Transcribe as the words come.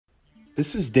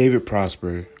This is David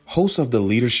Prosper, host of The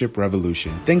Leadership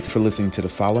Revolution. Thanks for listening to the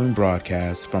following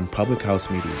broadcast from Public House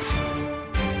Media.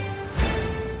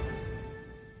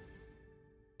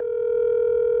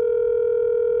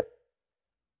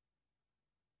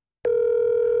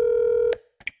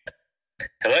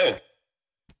 Hello.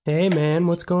 Hey, man,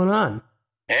 what's going on?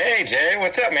 Hey, Jay,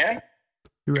 what's up, man?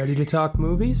 You ready to talk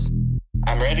movies?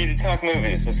 I'm ready to talk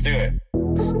movies. Let's do it.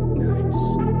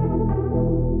 Nice.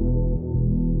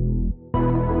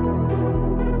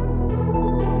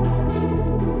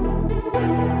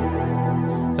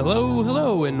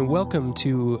 Hello, and welcome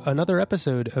to another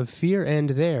episode of Fear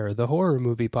and There, the horror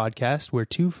movie podcast where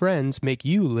two friends make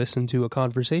you listen to a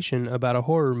conversation about a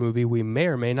horror movie we may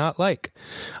or may not like.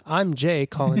 I'm Jay,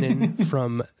 calling in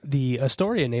from the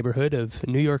Astoria neighborhood of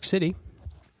New York City.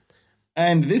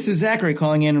 And this is Zachary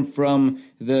calling in from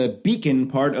the Beacon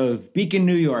part of Beacon,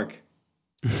 New York.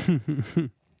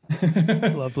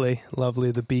 Lovely,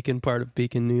 the Beacon part of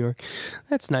Beacon, New York.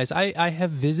 That's nice. I have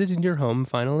visited your home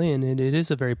finally, and it is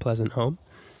a very pleasant home.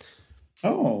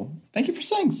 Oh, thank you for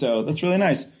saying so. That's really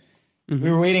nice. Mm-hmm.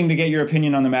 We were waiting to get your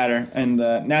opinion on the matter, and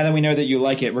now that we know that you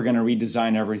like it, we're going to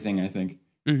redesign everything, I think.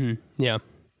 Mm-hmm. Yeah.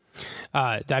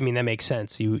 I mean, that makes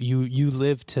sense. You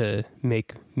live to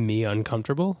make me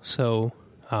uncomfortable, so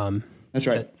that's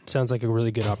right. That sounds like a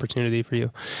really good opportunity for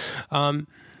you.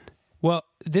 Well,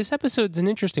 this episode's an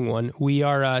interesting one. We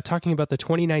are talking about the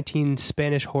 2019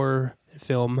 Spanish horror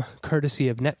film, courtesy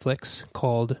of Netflix,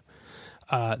 called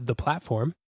The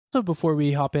Platform. So before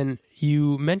we hop in,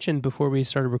 you mentioned before we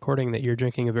started recording that you're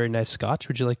drinking a very nice scotch.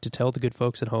 Would you like to tell the good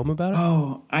folks at home about it?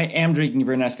 Oh, I am drinking a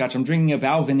very nice scotch. I'm drinking a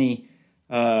Balvenie.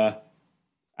 I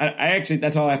actually,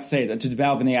 that's all I have to say. It's just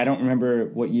Balvenie. I don't remember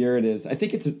what year it is. I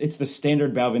think it's the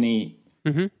standard Balvenie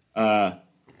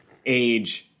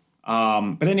age.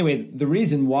 But anyway, the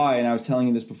reason why, and I was telling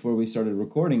you this before we started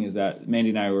recording, is that Mandy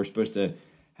and I were supposed to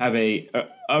have a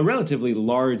relatively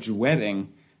large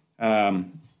wedding,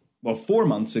 4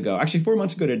 months ago. Actually, 4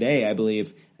 months ago today, I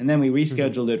believe. And then we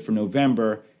rescheduled it for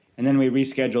November, and then we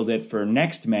rescheduled it for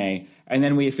next May, and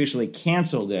then we officially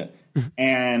canceled it.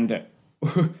 And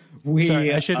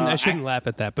Sorry, I shouldn't laugh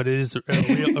at that, but it is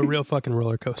a real fucking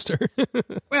roller coaster.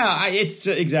 Well, it's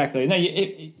exactly. No,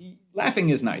 laughing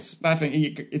is nice. Laughing,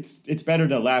 it's better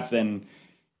to laugh than,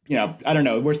 I don't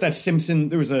know. Where's that Simpson?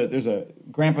 There's a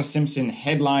Grandpa Simpson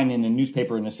headline in a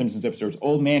newspaper in the Simpsons episode. It's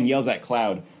old man yells at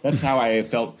cloud. That's how I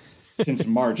felt since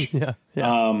March. Yeah.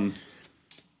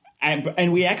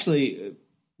 And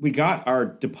we got our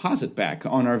deposit back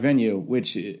on our venue,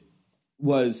 which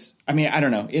was, I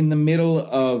don't know, in the middle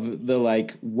of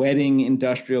the wedding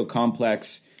industrial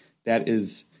complex that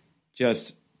is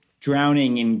just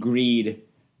drowning in greed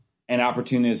and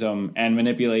opportunism and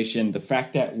manipulation. The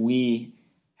fact that we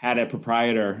had a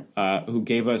proprietor who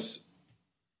gave us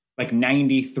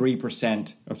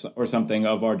 93% or something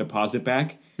of our deposit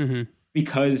back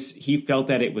because he felt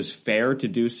that it was fair to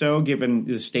do so given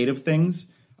the state of things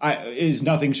is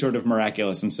nothing short of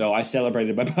miraculous. And so I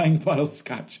celebrated by buying a bottle of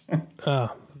scotch.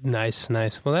 Oh, nice.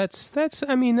 Well, that's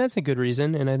a good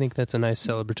reason, and I think that's a nice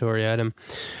celebratory item.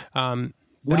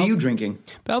 What are you drinking?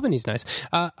 Balvenie's nice.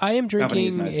 I am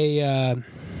drinking nice.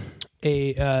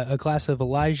 a glass of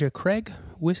Elijah Craig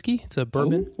whiskey. It's a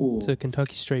bourbon. Ooh. It's a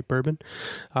Kentucky straight bourbon.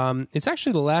 It's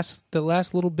actually the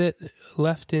last little bit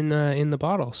left in the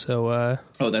bottle. So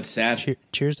that's sad.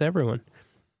 Cheers to everyone.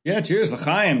 Yeah, cheers,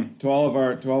 l'chaim, to all of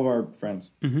our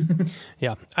friends. Mm-hmm.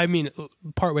 Yeah, I mean,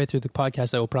 partway through the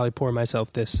podcast, I will probably pour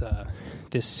myself this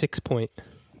 6-point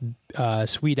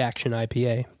Sweet Action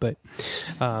IPA, but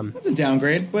that's a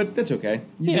downgrade, but that's okay.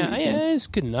 It's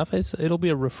good enough. It'll be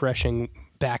a refreshing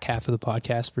back half of the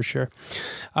podcast for sure.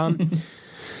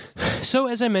 So,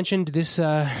 as I mentioned, this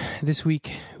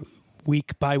week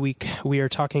by week, we are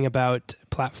talking about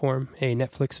Platform, a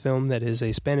Netflix film that is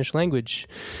a Spanish language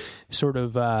sort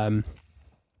of, I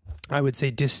would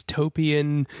say,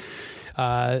 dystopian,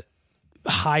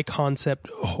 high concept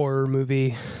horror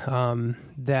movie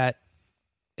that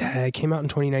came out in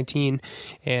 2019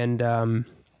 and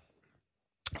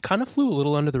kind of flew a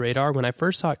little under the radar. When I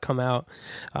first saw it come out,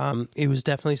 it was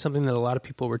definitely something that a lot of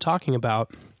people were talking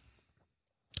about.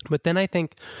 But then I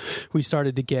think we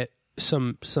started to get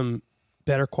some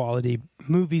better quality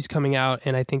movies coming out,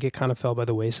 and I think it kind of fell by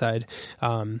the wayside.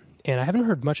 And I haven't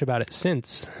heard much about it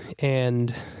since.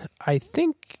 And I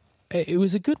think it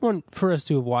was a good one for us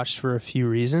to have watched for a few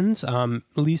reasons,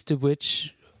 least of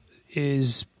which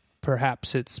is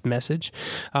perhaps its message,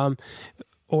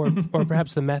 or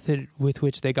perhaps the method with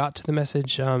which they got to the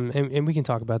message. And we can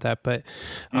talk about that. But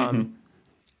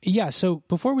yeah, so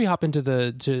before we hop into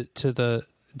the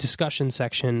discussion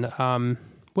section,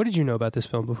 What did you know about this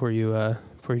film before you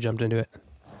jumped into it?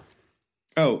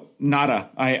 Oh, nada.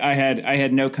 I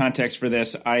had no context for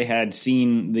this. I had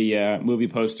seen the movie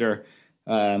poster,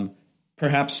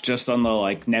 perhaps just on the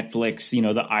like Netflix,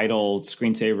 the idle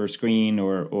screensaver screen,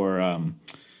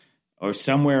 or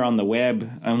somewhere on the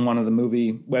web on one of the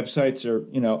movie websites, or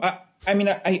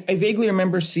I vaguely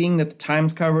remember seeing that the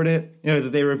Times covered it,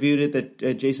 that they reviewed it,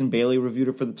 that Jason Bailey reviewed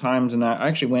it for the Times, and I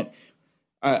actually went.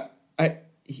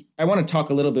 I want to talk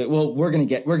a little bit. Well, we're gonna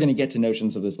get to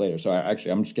notions of this later. So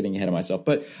I'm just getting ahead of myself.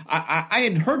 But I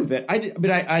had heard of it.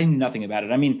 I knew nothing about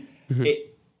it. I mean,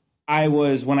 I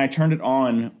was when I turned it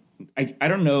on. I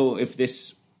don't know if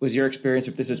this was your experience,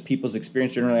 if this is people's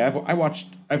experience generally.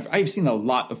 I've seen a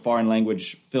lot of foreign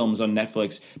language films on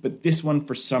Netflix, but this one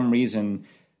for some reason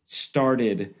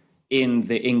started in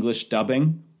the English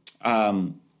dubbing.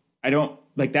 I don't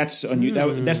like that's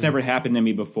that's never happened to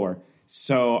me before.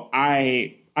 So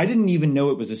I didn't even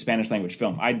know it was a Spanish language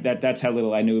film. That's how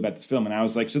little I knew about this film. And I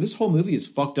was like, so this whole movie is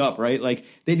fucked up, right? Like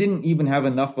they didn't even have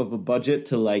enough of a budget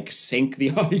to like sync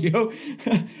the audio.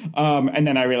 And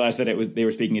then I realized that they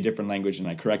were speaking a different language, and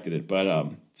I corrected it.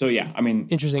 But so yeah, I mean,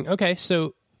 interesting. Okay,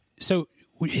 so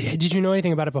did you know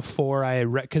anything about it before I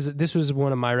read? Because this was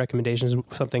one of my recommendations,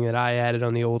 something that I added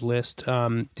on the old list.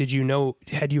 Had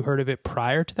you heard of it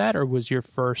prior to that, or was your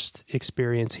first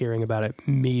experience hearing about it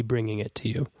me bringing it to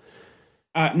you?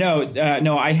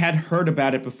 No, I had heard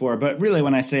about it before, but really,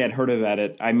 when I say I'd heard about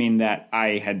it, I mean that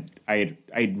I'd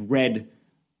read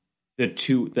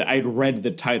I'd read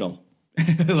the title,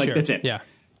 like sure. That's it. Yeah.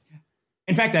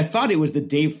 In fact, I thought it was the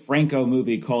Dave Franco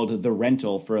movie called The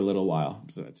Rental for a little while.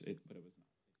 So that's it. But it was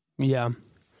not. Yeah.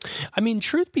 I mean,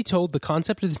 truth be told, the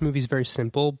concept of this movie is very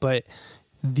simple, but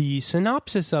the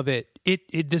synopsis of it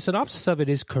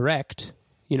is correct.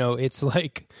 It's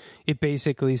like it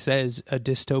basically says a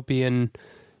dystopian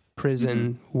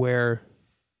prison where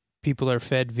people are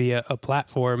fed via a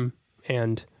platform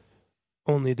and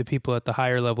only the people at the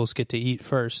higher levels get to eat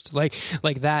first. Like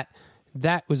that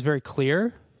was very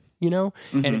clear, and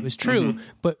it was true.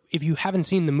 But if you haven't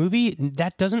seen the movie,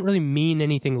 that doesn't really mean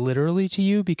anything literally to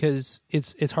you, because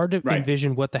it's hard to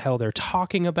envision what the hell they're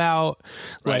talking about,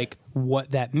 like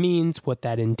what that means, what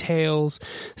that entails.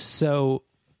 So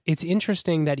it's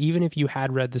interesting that even if you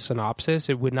had read the synopsis,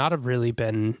 it would not have really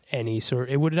been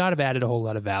it would not have added a whole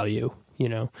lot of value,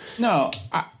 No,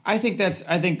 I think that's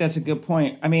a good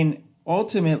point. I mean,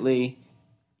 ultimately,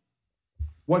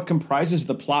 what comprises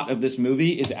the plot of this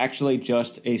movie is actually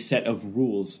just a set of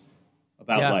rules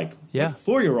about what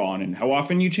floor you're on, and how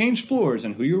often you change floors,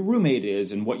 and who your roommate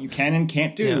is, and what you can and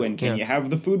can't do, and can you have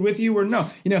the food with you or no?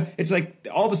 It's like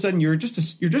all of a sudden you're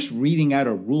just reading out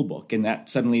a rule book, and that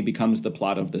suddenly becomes the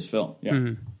plot of this film. Yeah.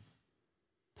 Mm-hmm.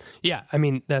 Yeah, I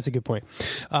mean, that's a good point.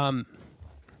 Yeah,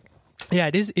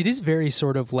 it is very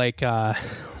sort of like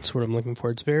that's what I'm looking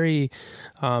for. It's very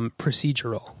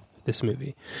procedural, this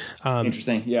movie.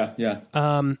 Interesting. Yeah.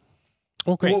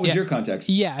 Well, great. What was your context?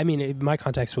 Yeah, I mean, my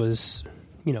context was,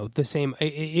 the same.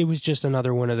 It was just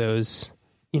another one of those,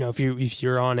 if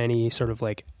you're on any sort of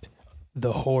like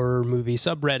the horror movie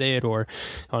subreddit or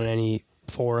on any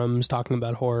forums talking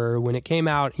about horror, when it came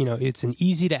out, it's an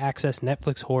easy to access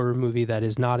Netflix horror movie that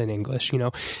is not in English,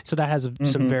 so that has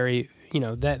some very,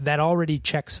 that already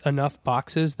checks enough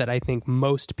boxes that I think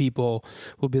most people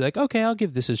will be like, okay, I'll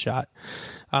give this a shot.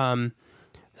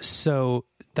 So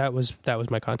that was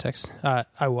my context.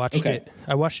 I watched it.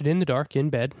 I watched it in the dark in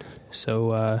bed.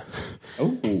 So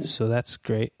so that's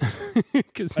great.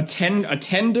 a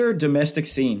tender domestic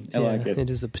scene. I like it. It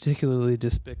is a particularly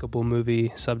despicable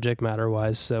movie, subject matter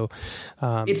wise. So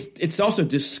it's also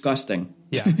disgusting.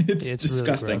 Yeah, it's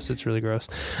disgusting. Really gross. It's really gross.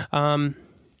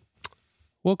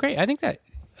 Well, great. I think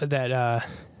that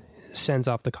sends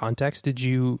off the context. Did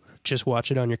you just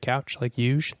watch it on your couch like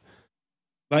usual?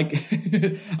 Like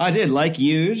I did, like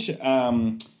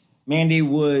usual. Mandy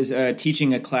was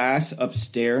teaching a class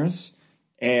upstairs,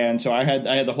 and so I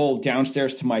had the whole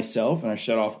downstairs to myself, and I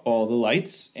shut off all the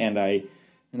lights, and I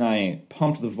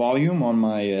pumped the volume on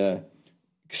my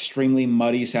extremely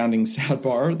muddy sounding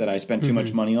soundbar that I spent too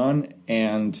much money on,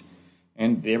 and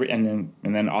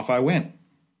then off I went.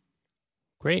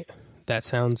 Great. That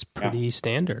sounds pretty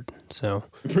standard. So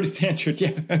pretty standard,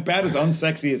 yeah. About as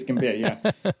unsexy as can be, yeah.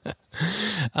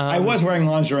 I was wearing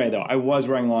lingerie, though.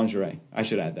 I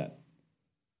should add that.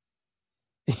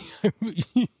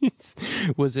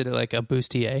 Was it like a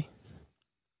bustier?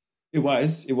 It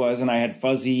was, and I had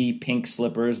fuzzy pink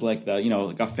slippers, like like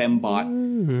a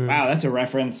fembot. Wow, that's a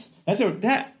reference.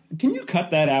 Can you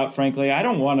cut that out? Frankly, I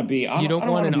don't want to be. You don't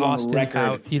want an Austin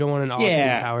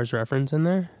Powers reference in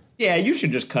there. Yeah, you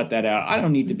should just cut that out. I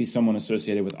don't need to be someone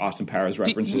associated with Austin Powers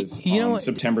references on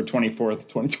September 24th,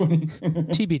 2020.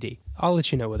 TBD. I'll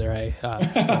let you know whether I.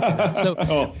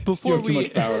 So before too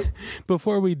much power.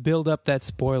 Before we build up that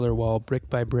spoiler wall brick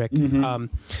by brick,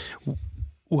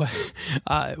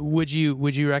 would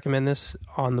you recommend this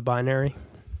on the binary?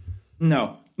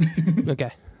 No.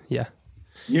 Okay. Yeah.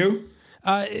 You?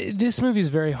 This movie is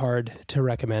very hard to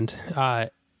recommend.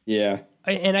 Yeah.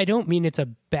 And I don't mean it's a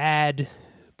bad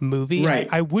movie. Right.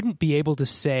 I wouldn't be able to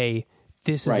say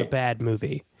this is a bad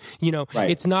movie. You know,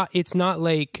 it's not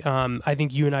like I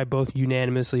think you and I both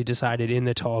unanimously decided In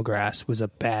the Tall Grass was a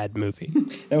bad movie.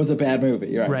 That was a bad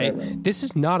movie. Right. This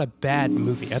is not a bad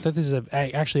movie. I thought this is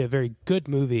actually a very good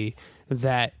movie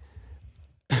that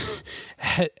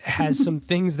has some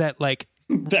things that like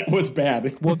that was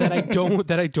bad. Well, that I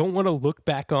don't want to look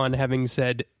back on having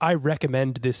said I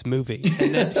recommend this movie,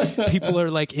 and then people are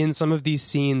like in some of these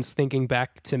scenes thinking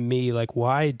back to me like,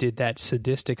 why did that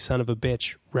sadistic son of a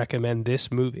bitch recommend this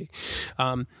movie?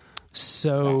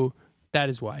 So that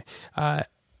is why.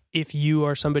 If you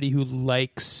are somebody who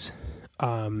likes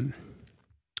kind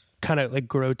of like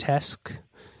grotesque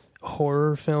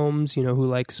horror films, you know, who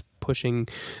likes pushing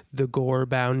the gore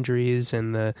boundaries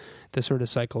and the sort of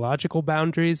psychological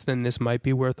boundaries, then this might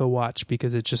be worth a watch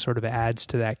because it just sort of adds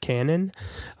to that canon.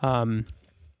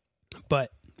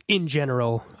 But in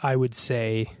general, I would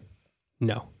say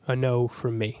no. A no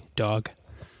from me, dog.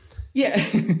 Yeah.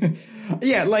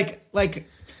 Yeah, like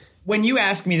when you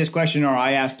ask me this question, or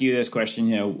I ask you this question,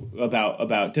 you know,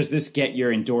 about does this get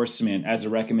your endorsement as a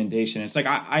recommendation? It's like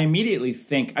I immediately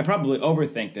think, I probably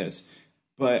overthink this,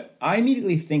 but I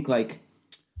immediately think like,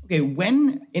 okay,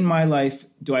 when in my life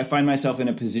do I find myself in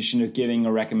a position of giving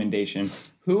a recommendation?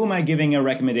 Who am I giving a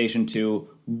recommendation to?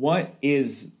 What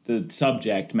is the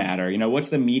subject matter? You know, what's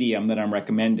the medium that I'm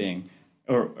recommending?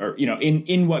 Or you know,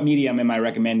 in what medium am I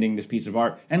recommending this piece of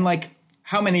art? And like,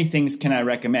 how many things can I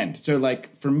recommend? So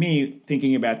like for me,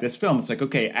 thinking about this film, it's like,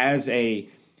 okay, as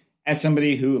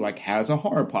somebody who like has a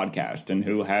horror podcast and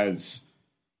who has,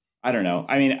 I don't know.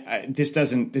 I mean, this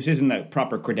isn't a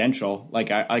proper credential.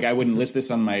 Like I wouldn't list this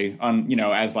on you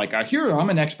know, as like here I'm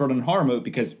an expert on horror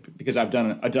movie because I've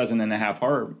done 12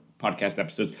 horror podcast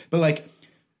episodes. But like,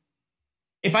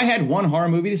 if I had one horror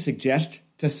movie to suggest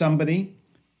to somebody,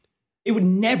 it would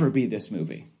never be this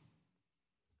movie.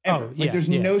 Ever. Oh, yeah, like there's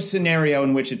no scenario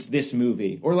in which it's this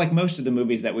movie, or like most of the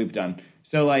movies that we've done.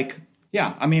 So like,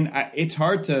 yeah, I mean, it's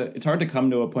hard to come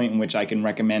to a point in which I can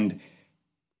recommend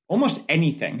almost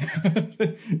anything.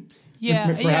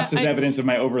 Yeah, perhaps as evidence of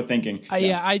my overthinking.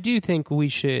 Yeah, I do think we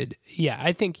should.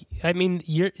 Yeah, I mean,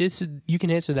 you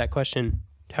can answer that question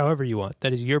however you want.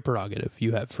 That is your prerogative.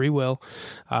 You have free will.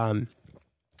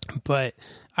 But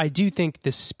I do think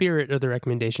the spirit of the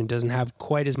recommendation doesn't have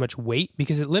quite as much weight,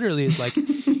 because it literally is like,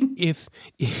 if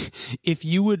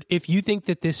you think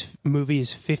that this movie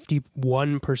is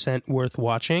 51% worth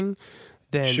watching,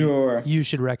 then sure, you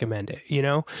should recommend it, you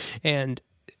know? And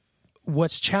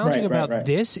what's challenging about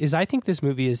this is I think this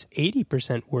movie is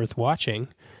 80% worth watching,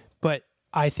 but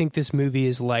I think this movie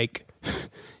is like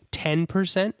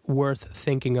 10% worth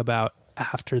thinking about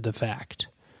after the fact,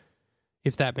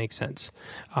 if that makes sense.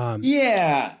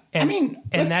 Yeah. And, I mean,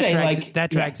 that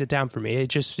drags it down for me. It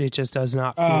just does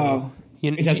not feel...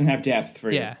 it doesn't have depth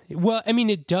for you. Yeah. Well, I mean,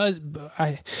 it does.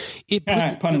 Pun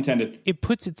intended. It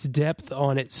puts its depth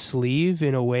on its sleeve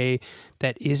in a way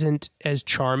that isn't as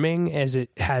charming as it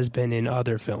has been in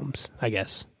other films, I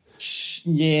guess.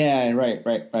 Yeah, right.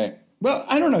 Well,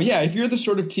 I don't know. Yeah, if you're the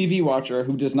sort of TV watcher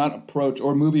who does not approach,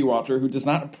 or movie watcher who does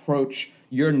not approach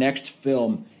your next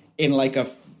film in like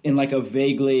a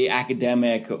vaguely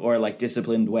academic or like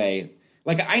disciplined way.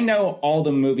 Like, I know all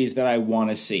the movies that I want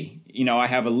to see. You know, I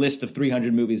have a list of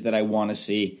 300 movies that I want to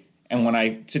see. And when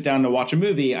I sit down to watch a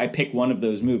movie, I pick one of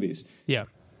those movies. Yeah.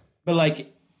 But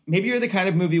like, maybe you're the kind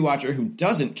of movie watcher who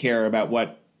doesn't care about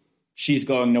what she's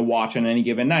going to watch on any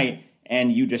given night.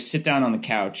 And you just sit down on the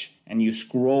couch and you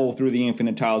scroll through the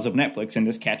infinite tiles of Netflix and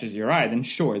this catches your eye. Then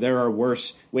sure, there are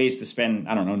worse ways to spend,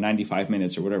 95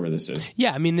 minutes or whatever this is.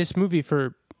 Yeah. I mean, this movie,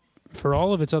 for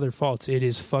all of its other faults, it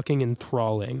is fucking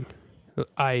enthralling.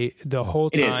 The whole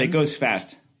time. It is. It goes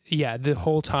fast. Yeah, the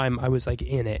whole time I was like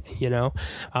in it, you know?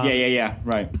 Yeah,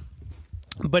 right.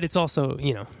 But it's also,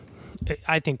 you know,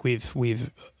 I think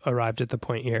we've arrived at the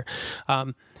point here.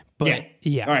 But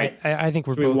yeah, all right. I think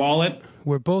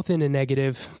we're both in a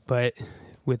negative, but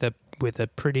with a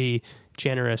pretty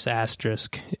generous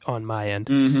asterisk on my end.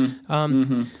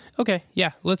 Mm-hmm. Okay,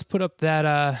 yeah, let's put up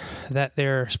that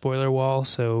there spoiler wall.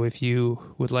 So if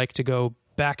you would like to go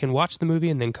back and watch the movie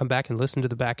and then come back and listen to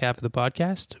the back half of the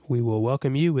podcast, we will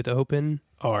welcome you with open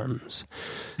arms.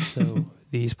 So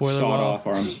the spoiler wall. Sawed-off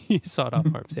arms. Sawed-off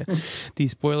arms, yeah. The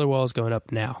spoiler wall is going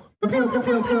up now.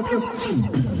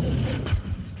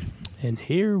 And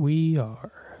here we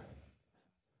are.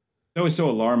 It's always so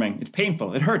alarming. It's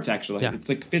painful. It hurts, actually. Yeah. It's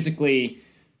like it's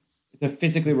a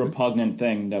physically repugnant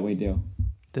thing that we do.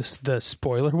 The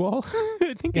spoiler wall?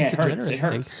 I think it's it a hurts. generous It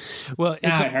hurts. thing. Well, it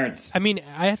hurts. I mean,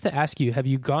 I have to ask you, have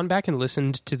you gone back and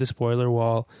listened to the spoiler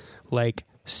wall, like,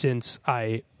 since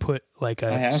I put, like,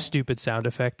 a stupid sound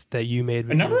effect that you made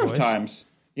with A number your of voice? times.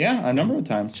 Yeah, a number of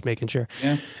times. Just making sure.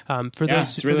 Yeah.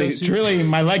 It's really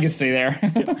my legacy there.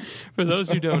 For those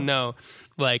who don't know,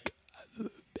 like,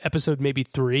 episode maybe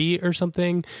 3 or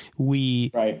something,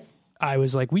 Right. I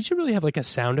was like, we should really have like a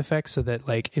sound effect so that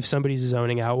like if somebody's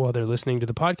zoning out while they're listening to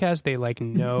the podcast, they like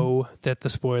know that the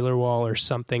spoiler wall or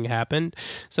something happened.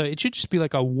 So it should just be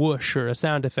like a whoosh or a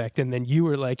sound effect. And then you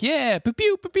were like, yeah, pew,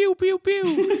 pew, pew, pew,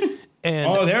 pew.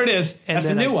 And there it is. That's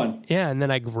the new one. Yeah. And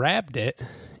then I grabbed it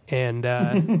and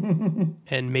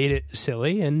and made it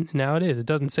silly. And now it is. It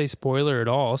doesn't say spoiler at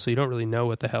all. So you don't really know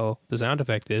what the hell the sound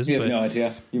effect is. You have no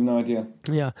idea.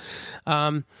 Yeah.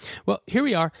 Well, here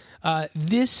we are.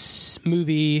 This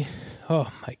movie,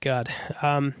 oh my God.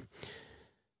 I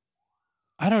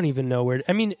don't even know where.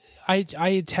 I mean, I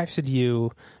had texted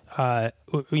you.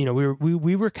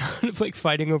 We were kind of like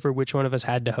fighting over which one of us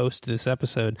had to host this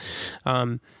episode.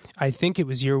 I think it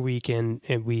was your week, and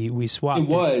we swapped. It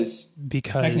was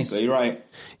because technically you're right.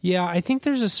 Yeah, I think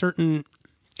there's a certain.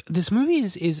 This movie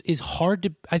is hard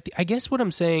to. I guess what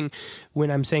I'm saying when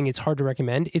I'm saying it's hard to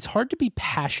recommend, it's hard to be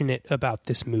passionate about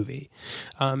this movie,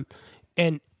 and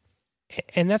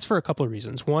that's for a couple of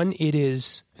reasons. One, it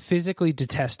is physically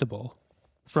detestable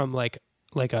from like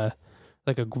a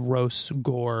gross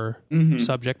gore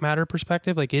subject matter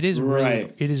perspective. Like it is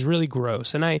really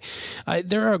gross. And I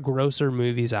there are grosser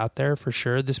movies out there for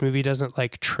sure. This movie doesn't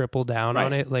like triple down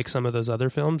on it like some of those other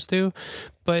films do,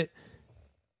 but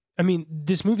I mean,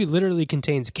 this movie literally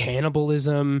contains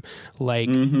cannibalism, like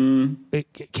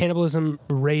cannibalism,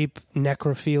 rape,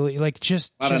 necrophilia, like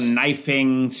just a lot of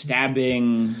knifing,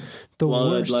 stabbing, the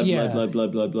blood, worst,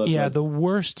 blood. Yeah, the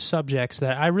worst subjects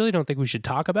that I really don't think we should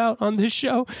talk about on this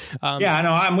show. Yeah, I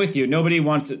know. I'm with you. Nobody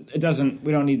wants it. It doesn't.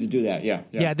 We don't need to do that.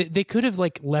 Yeah. They could have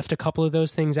like left a couple of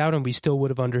those things out, and we still would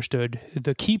have understood.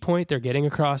 The key point they're getting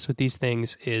across with these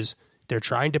things is they're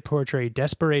trying to portray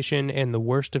desperation and the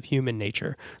worst of human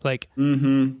nature. Like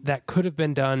that could have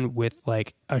been done with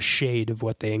like a shade of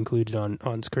what they included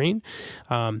on screen.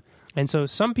 And so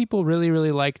some people really,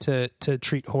 really like to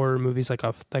treat horror movies like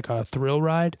a thrill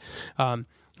ride.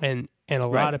 And a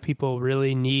lot of people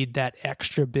really need that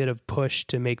extra bit of push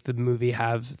to make the movie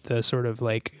have the sort of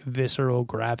like visceral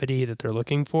gravity that they're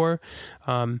looking for.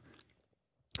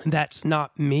 That's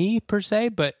not me per se,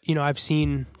 but you know, I've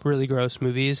seen really gross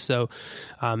movies. So,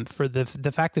 for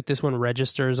the fact that this one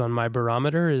registers on my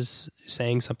barometer is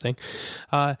saying something.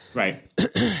 Right.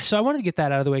 So I wanted to get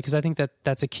that out of the way because I think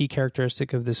that's a key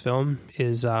characteristic of this film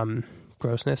is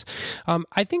grossness.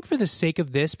 I think for the sake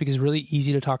of this, because it's really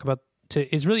easy to talk about.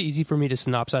 It's really easy for me to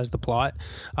synopsize the plot.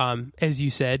 As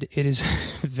you said, it is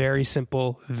very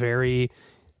simple, very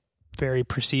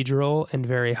procedural and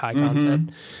very high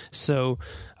concept. So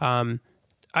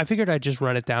I figured I'd just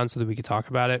run it down so that we could talk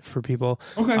about it for people.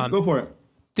 Okay, go for it.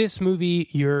 This movie,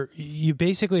 you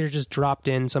basically are just dropped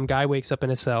in. Some guy wakes up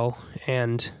in a cell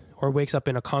or wakes up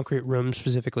in a concrete room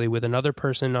specifically with another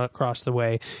person across the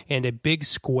way and a big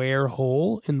square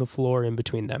hole in the floor in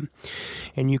between them.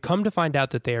 And you come to find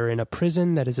out that they are in a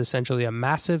prison that is essentially a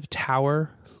massive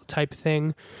tower type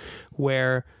thing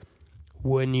where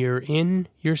when you're in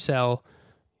your cell,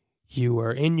 you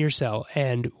are in your cell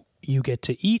and you get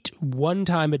to eat one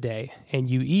time a day, and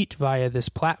you eat via this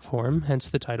platform, hence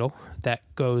the title, that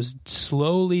goes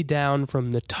slowly down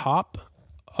from the top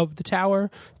of the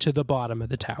tower to the bottom of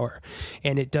the tower.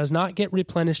 And it does not get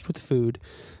replenished with food.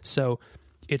 So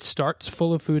it starts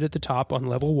full of food at the top on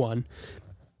level 1.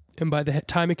 And by the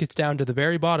time it gets down to the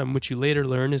very bottom, which you later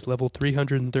learn is level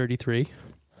 333,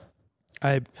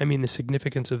 I mean, the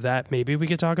significance of that, maybe we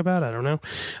could talk about. I don't know.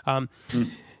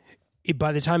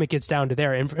 By the time it gets down to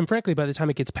there, and frankly, by the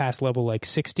time it gets past level like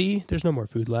 60, there's no more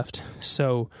food left.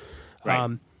 So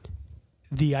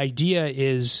the idea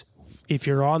is if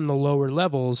you're on the lower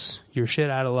levels, you're shit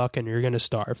out of luck and you're going to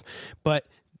starve. But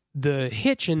the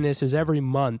hitch in this is every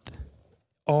month,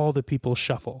 all the people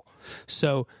shuffle.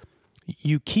 So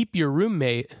you keep your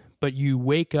roommate, but you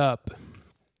wake up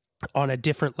on a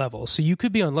different level. So you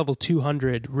could be on level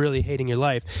 200 really hating your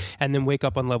life and then wake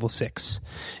up on level 6.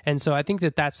 And so I think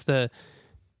that's the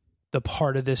the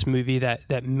part of this movie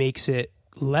that makes it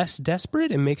less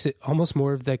desperate and makes it almost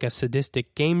more of like a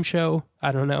sadistic game show.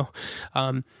 I don't know.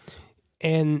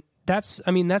 And that's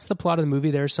the plot of the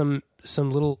movie. There's some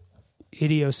little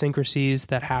idiosyncrasies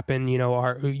that happen,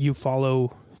 you follow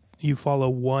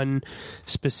one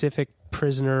specific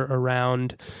prisoner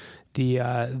around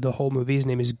the whole movie. His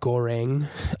name is Goreng.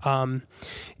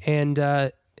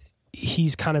 And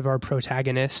he's kind of our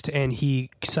protagonist, and he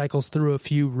cycles through a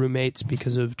few roommates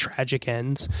because of tragic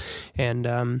ends.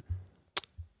 And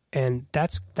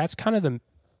that's kind of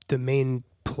the main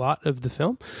plot of the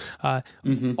film.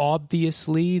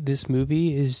 Obviously this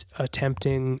movie is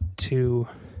attempting to,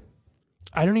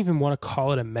 I don't even want to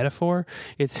call it a metaphor.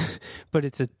 But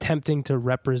it's attempting to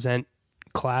represent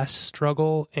class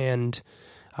struggle and,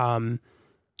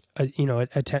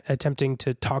 attempting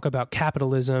to talk about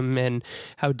capitalism and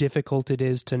how difficult it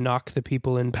is to knock the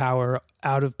people in power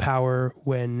out of power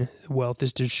when wealth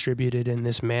is distributed in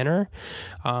this manner.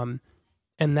 And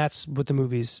that's what the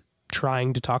movie's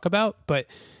trying to talk about, but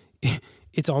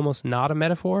it's almost not a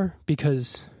metaphor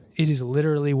because it is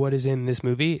literally what is in this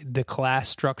movie. The class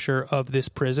structure of this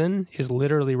prison is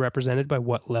literally represented by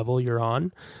what level you're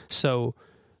on. So,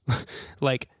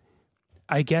 like,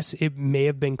 I guess it may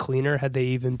have been cleaner had they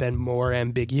even been more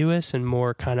ambiguous and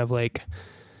more kind of like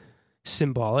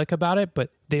symbolic about it,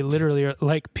 but they literally are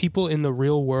like people in the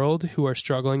real world who are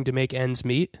struggling to make ends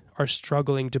meet are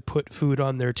struggling to put food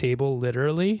on their table,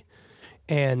 literally.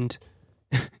 And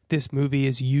this movie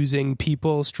is using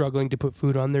people struggling to put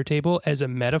food on their table as a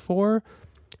metaphor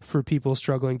for people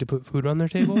struggling to put food on their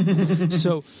table.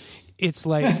 So it's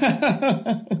like,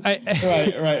 right.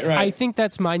 I think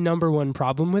that's my number one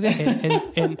problem with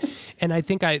it. And I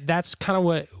think that's kind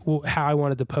of how I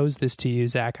wanted to pose this to you,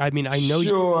 Zach. I mean, I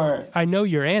know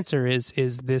your answer is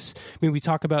this. I mean, we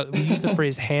use the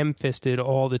phrase ham-fisted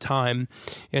all the time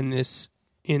on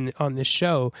this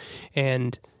show.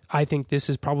 And I think this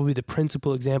is probably the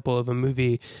principal example of a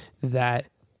movie that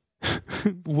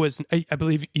I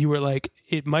believe you were like,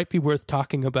 it might be worth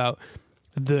talking about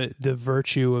the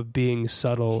virtue of being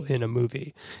subtle in a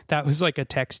movie. That was like a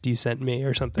text you sent me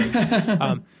or something.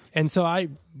 And so I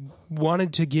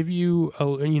wanted to give you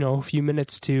a few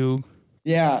minutes to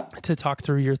talk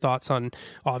through your thoughts on,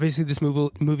 obviously this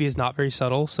movie is not very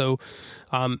subtle. So,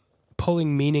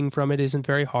 pulling meaning from it isn't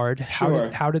very hard.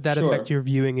 Sure. How did that affect your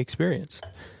viewing experience?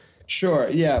 Sure.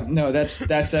 Yeah. No, that's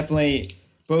definitely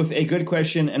both a good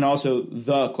question and also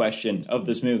the question of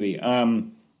this movie.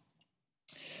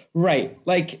 Right.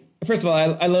 Like, first of all,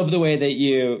 I love the way that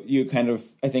you kind of,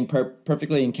 I think,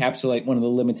 perfectly encapsulate one of the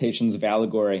limitations of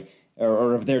allegory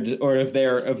of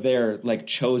their like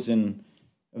chosen,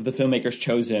 of the filmmaker's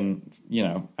chosen,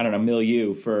 I don't know,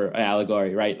 milieu for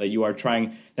allegory, right? Like you are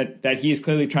trying that he is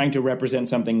clearly trying to represent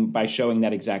something by showing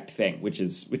that exact thing, which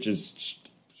is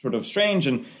sort of strange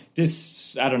and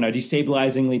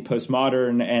destabilizingly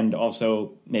postmodern and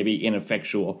also maybe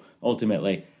ineffectual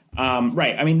ultimately.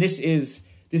 Right. I mean, this is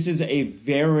a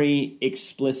very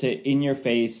explicit, in your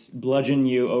face, bludgeon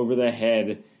you over the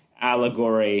head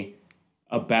allegory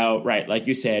about, right, like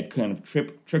you said, kind of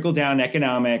trickle down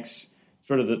economics,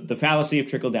 sort of the fallacy of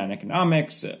trickle down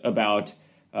economics, about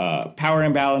power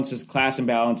imbalances, class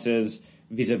imbalances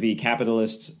vis-a-vis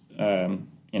capitalist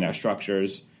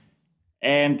structures.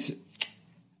 And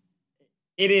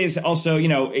it is also,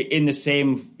 in the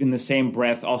same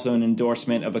breath, also an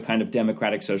endorsement of a kind of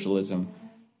democratic socialism.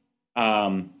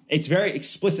 It's very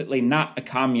explicitly not a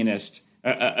communist,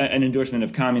 an endorsement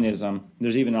of communism.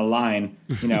 There's even a line,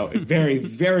 very,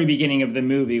 very beginning of the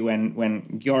movie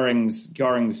when Goreng's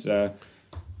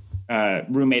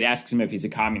roommate asks him if he's a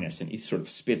communist, and he sort of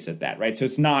spits at that, right? So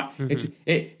it's not.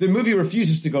 The movie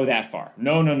refuses to go that far.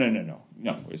 No.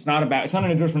 It's not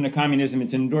an endorsement of communism.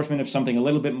 It's an endorsement of something a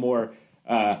little bit more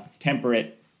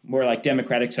temperate, more like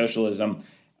democratic socialism.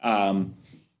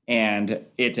 And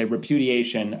it's a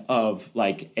repudiation of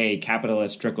like a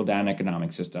capitalist trickle-down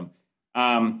economic system.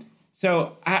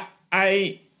 So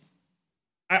I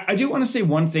do want to say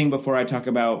one thing before I talk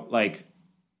about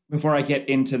before I get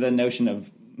into the notion of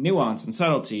nuance and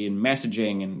subtlety and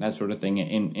messaging and that sort of thing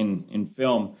in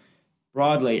film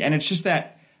broadly. And it's just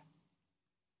that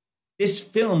this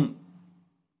film,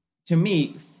 to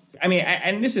me, I mean,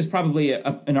 and this is probably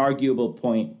an arguable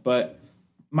point, but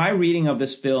my reading of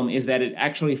this film is that it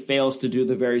actually fails to do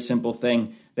the very simple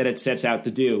thing that it sets out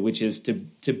to do, which is to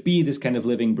be this kind of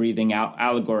living, breathing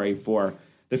allegory for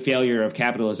the failure of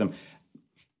capitalism.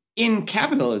 In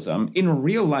capitalism, in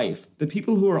real life, the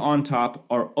people who are on top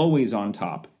are always on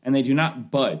top, and they do not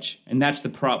budge. And that's the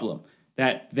problem,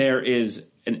 that there is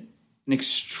an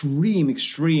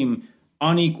extreme,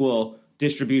 unequal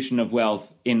distribution of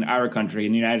wealth in our country,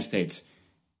 in the United States.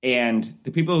 And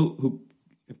the people who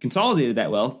have consolidated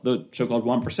that wealth, the so-called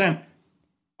 1%,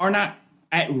 are not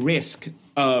at risk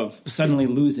of suddenly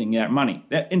losing that money.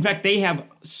 In fact, they have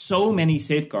so many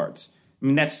safeguards. I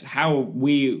mean, that's how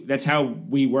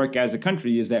we work as a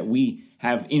country, is that we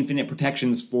have infinite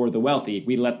protections for the wealthy.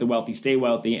 We let the wealthy stay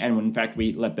wealthy, and in fact,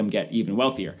 we let them get even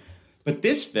wealthier. But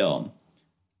this film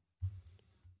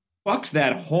fucks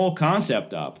that whole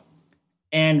concept up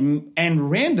and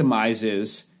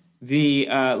randomizes the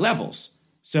levels.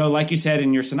 So like you said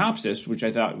in your synopsis, which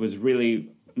I thought was really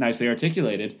nicely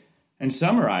articulated and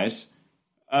summarized,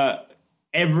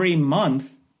 every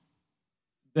month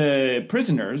the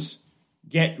prisoners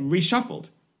get reshuffled.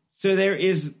 So there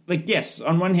is, like, yes,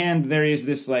 on one hand, there is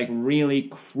this, like, really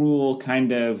cruel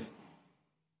kind of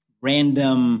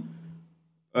randomness,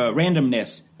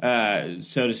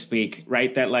 so to speak,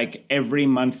 right? That, like, every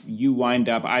month you wind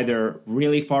up either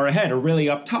really far ahead or really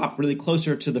up top, really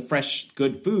closer to the fresh,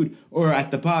 good food, or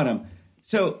at the bottom.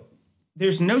 So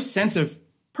there's no sense of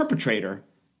perpetrator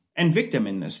and victim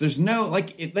in this. There's no,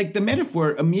 like the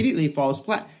metaphor immediately falls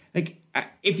flat. Like,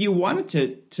 if you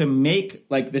wanted to make,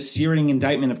 like, the searing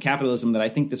indictment of capitalism that I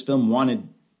think this film wanted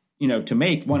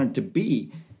to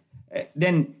be,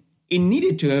 then it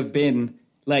needed to have been,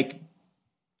 like,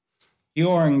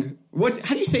 Bjorn.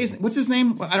 How do you say what's his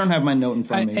name? I don't have my note in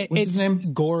front of me. What's his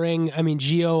name? Goring. I mean,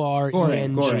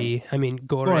 Goring. I mean,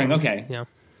 Goring. Okay. Yeah.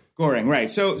 Goring, right.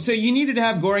 So you needed to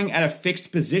have Goring at a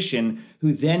fixed position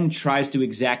who then tries to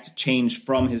exact change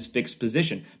from his fixed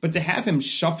position. But to have him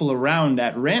shuffle around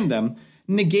at random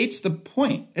negates the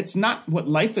point. It's not what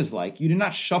life is like. You do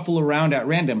not shuffle around at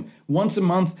random. Once a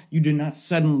month, you do not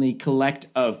suddenly collect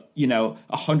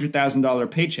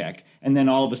 $100,000 paycheck, and then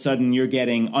all of a sudden you're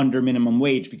getting under minimum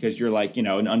wage because you're, like, an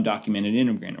undocumented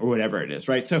immigrant or whatever it is,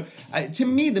 right? So to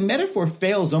me, the metaphor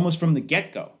fails almost from the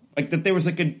get-go. Like, that there was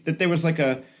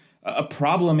a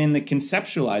problem in the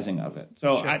conceptualizing of it.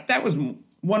 So sure. That was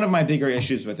one of my bigger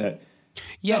issues with it.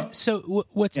 Yeah. So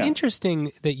what's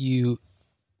interesting that you,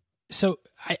 so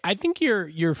I think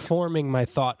you're forming my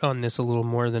thought on this a little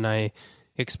more than I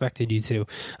expected you to.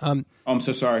 I'm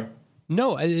so sorry.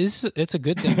 No, it's a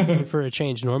good thing for a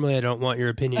change. Normally, I don't want your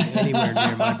opinion anywhere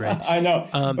near my brain. I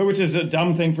know, which is a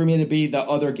dumb thing for me to be the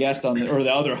other guest on or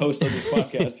the other host of this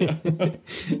podcast.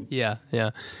 Yeah.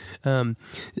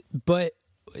 But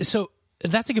so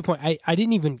that's a good point. I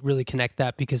didn't even really connect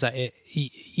that because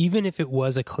even if it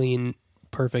was a clean,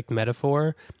 perfect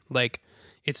metaphor, like,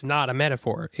 it's not a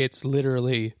metaphor. It's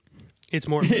literally, it's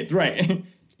more right.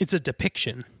 It's a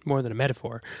depiction more than a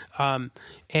metaphor.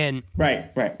 And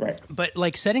right. But,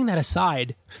 like, setting that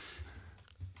aside,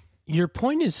 your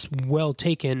point is well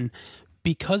taken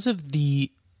because of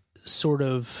the sort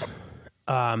of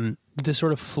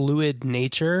fluid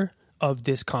nature of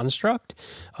this construct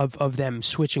of them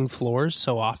switching floors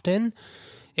so often.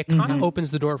 It kind of opens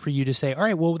the door for you to say, all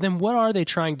right, well, then what are they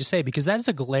trying to say? Because that is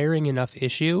a glaring enough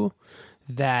issue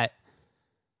that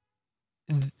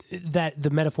the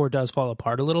metaphor does fall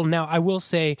apart a little. Now, I will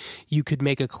say you could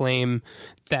make a claim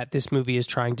that this movie is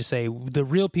trying to say the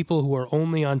real people who are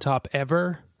only on top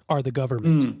ever are the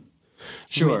government.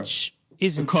 Sure. Which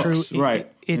isn't cooks, true. Right,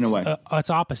 in a way. It's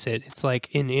opposite. It's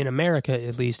like in America,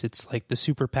 at least, it's like the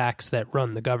super PACs that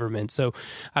run the government. So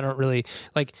I don't really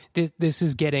like this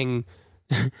is getting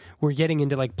we're getting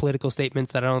into, like, political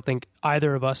statements that I don't think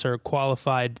either of us are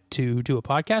qualified to do a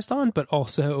podcast on, but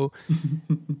also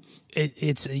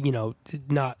it's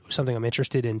not something I'm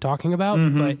interested in talking about.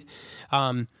 But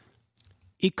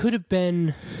it could have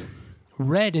been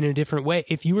read in a different way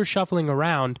if you were shuffling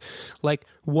around. Like,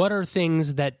 what are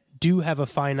things that do have a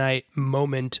finite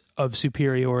moment of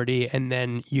superiority and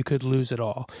then you could lose it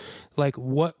all? Like,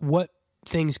 what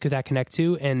things could that connect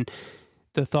to? And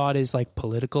the thought is, like,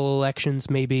 political elections,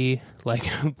 maybe, like,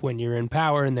 when you're in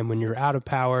power and then when you're out of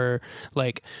power,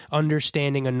 like,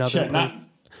 understanding another.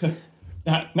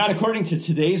 Not according to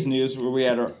today's news, where we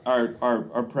had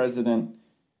our president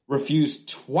refused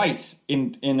twice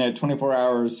in a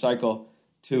 24-hour cycle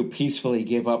to peacefully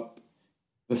give up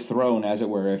the throne, as it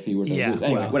were, if he were to lose.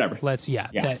 Anyway, whatever.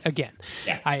 That again.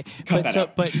 Yeah.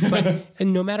 But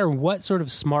no matter what sort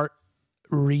of smart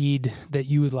read that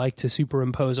you would like to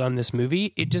superimpose on this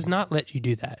movie, it does not let you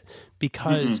do that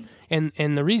because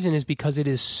and the reason is because it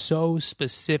is so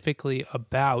specifically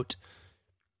about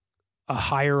a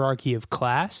hierarchy of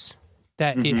class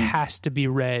that it has to be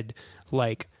read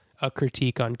like a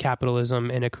critique on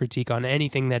capitalism and a critique on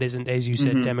anything that isn't, as you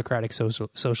said, democratic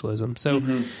socialism. So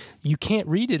you can't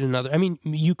read it another. I mean,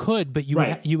 you could, but you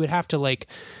would have to like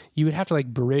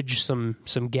bridge some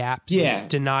gaps, and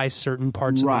deny certain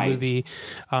parts of the movie.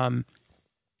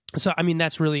 So, I mean,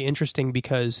 that's really interesting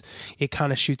because it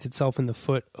kind of shoots itself in the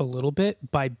foot a little bit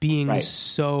by being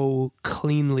so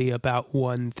cleanly about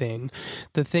one thing.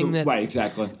 The thing that,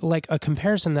 like a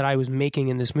comparison that I was making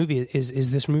in this movie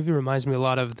is this movie reminds me a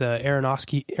lot of the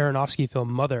Aronofsky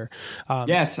film Mother.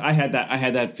 Yes, I had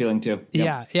that feeling too.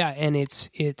 Yep. Yeah, and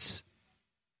it's.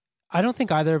 I don't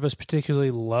think either of us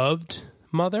particularly loved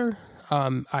Mother.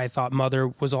 I thought Mother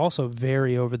was also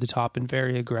very over the top and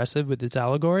very aggressive with its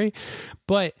allegory,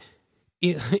 but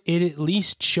it at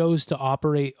least chose to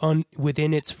operate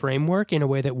within its framework in a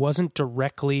way that wasn't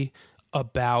directly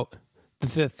about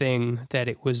the thing that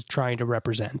it was trying to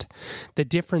represent. The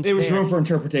difference there was room for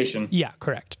interpretation. Yeah,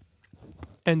 correct.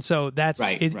 And so that's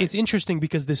it's interesting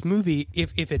because this movie,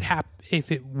 if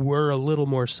it were a little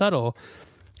more subtle.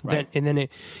 Then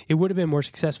it would have been more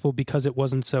successful because it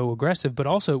wasn't so aggressive, but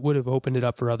also it would have opened it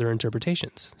up for other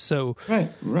interpretations. So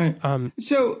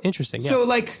so interesting. So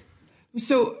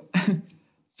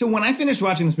so when I finished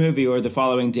watching this movie, or the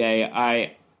following day,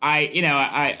 I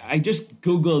just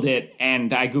Googled it,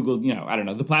 and I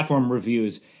Googled the platform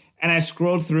reviews, and I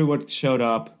scrolled through what showed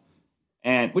up,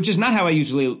 and which is not how I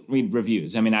usually read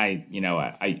reviews. I mean, I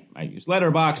use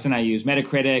Letterboxd and I use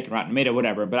Metacritic, Rotten Tomato,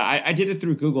 whatever, but I did it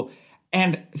through Google.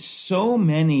 And so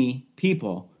many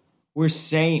people were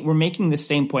making the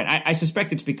same point. I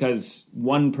suspect it's because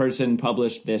one person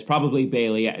published this, probably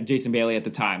Jason Bailey at the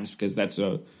Times, because that's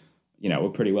a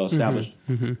pretty well established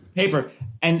paper.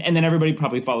 And then everybody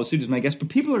probably follows suit, is my guess. But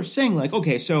people are saying, like,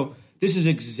 okay, so this is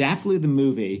exactly the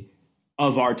movie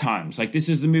of our times. Like, this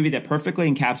is the movie that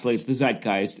perfectly encapsulates the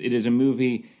zeitgeist. It is a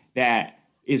movie that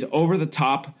is over the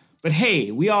top. But hey,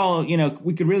 we all,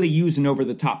 we could really use an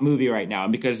over-the-top movie right now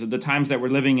because the times that we're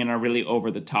living in are really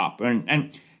over-the-top.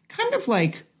 And kind of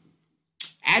like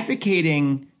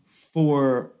advocating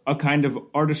for a kind of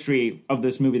artistry of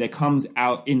this movie that comes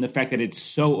out in the fact that it's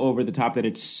so over-the-top, that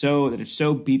it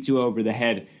so beats you over the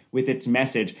head with its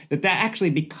message, that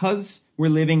actually, because we're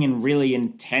living in really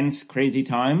intense, crazy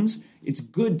times, it's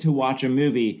good to watch a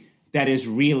movie that is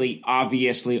really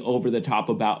obviously over the top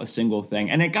about a single thing.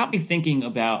 And it got me thinking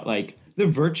about, like, the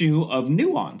virtue of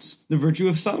nuance, the virtue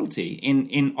of subtlety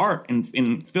in art and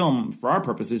in film for our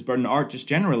purposes, but in art just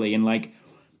generally. And, like,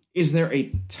 is there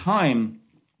a time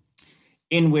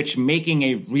in which making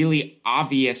a really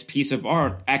obvious piece of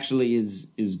art actually is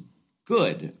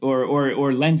good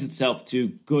or lends itself to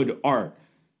good art,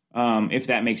 if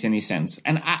that makes any sense?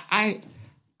 And I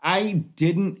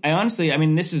honestly, I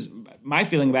mean, this is my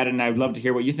feeling about it, and I would love to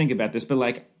hear what you think about this, but,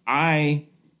 like, I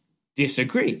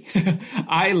disagree.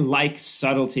 I like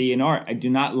subtlety in art. I do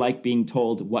not like being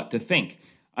told what to think.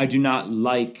 I do not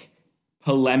like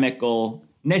polemical.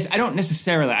 I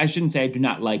shouldn't say I do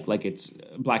not like it's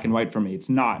black and white for me. It's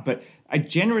not. But I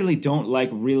generally don't like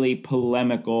really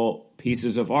polemical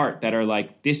pieces of art that are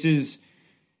like, this is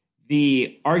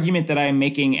the argument that I'm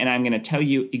making, and I'm going to tell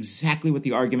you exactly what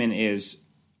the argument is.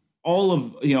 All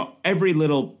of, every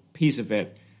little piece of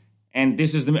it, and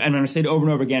this is I'm going to say it over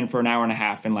and over again for an hour and a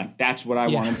half, and, like, that's what I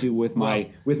want to do with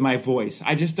my voice.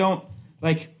 I just don't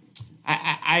like.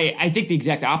 I think the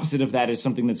exact opposite of that is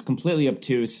something that's completely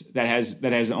obtuse, that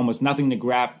has almost nothing to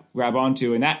grab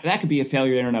onto, and that could be a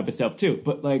failure in and of itself too.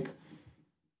 But, like,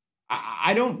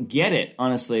 I don't get it,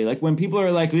 honestly. Like, when people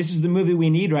are like, "This is the movie we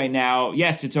need right now."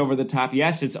 Yes, it's over the top.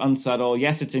 Yes, it's unsubtle.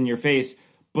 Yes, it's in your face.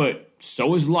 But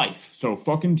so is life. So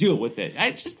fucking deal with it.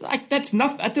 I just, like, that's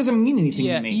nothing. That doesn't mean anything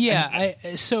to me.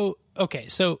 Yeah. So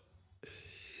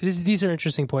these are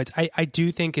interesting points. I do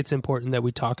think it's important that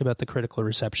we talk about the critical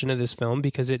reception of this film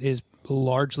because it is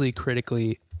largely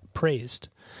critically praised.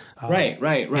 Right.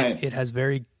 It has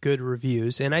very good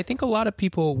reviews, and I think a lot of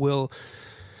people will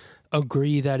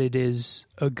agree that it is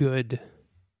a good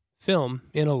film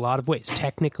in a lot of ways.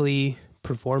 Technically,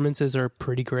 performances are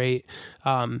pretty great.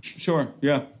 Sure,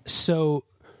 yeah. So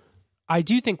I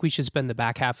do think we should spend the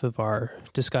back half of our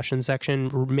discussion section,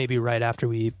 maybe right after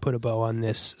we put a bow on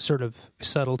this sort of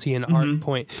subtlety and art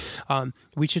point.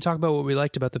 We should talk about what we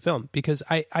liked about the film, because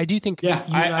I do think... Yeah,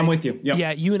 I'm with you. Yep.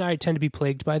 Yeah, you and I tend to be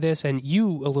plagued by this, and you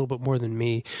a little bit more than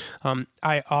me.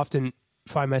 I often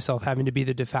find myself having to be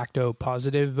the de facto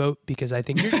positive vote because I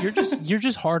think you're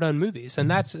just hard on movies,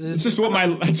 and it's just who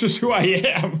I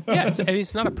am. Yeah,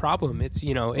 it's not a problem. It's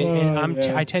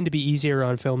I tend to be easier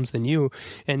on films than you.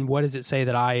 And what does it say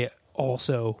that I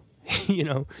also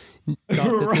thought that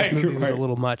this movie was a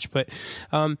little much? But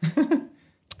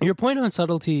your point on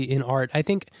subtlety in art, I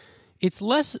think it's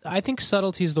less. I think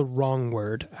subtlety is the wrong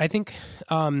word. I think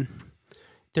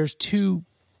there's two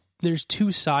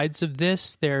sides of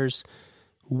this. There's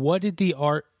what did the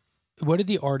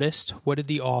artist, what did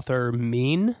the author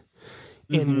mean,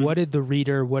 and what did the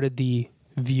reader, what did the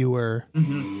viewer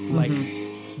like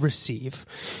receive,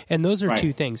 and those are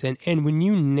two things. And when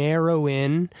you narrow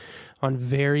in on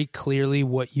very clearly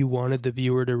what you wanted the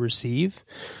viewer to receive,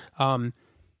 some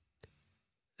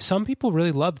people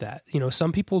really love that. You know,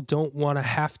 some people don't want to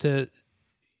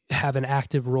have an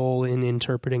active role in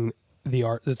interpreting the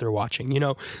art that they're watching. You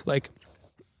know, like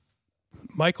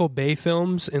Michael Bay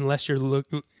films, unless you're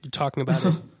talking about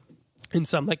it in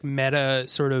some like meta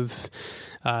sort of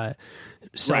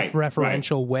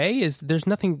self-referential way, is there's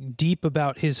nothing deep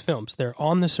about his films. They're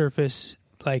on the surface,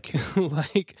 like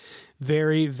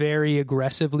very, very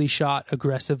aggressively shot,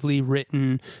 aggressively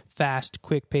written, fast,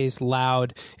 quick-paced,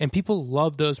 loud, and people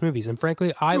love those movies. And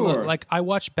frankly, I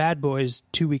watched Bad Boys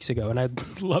 2 weeks ago, and I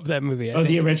love that movie.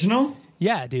 The original?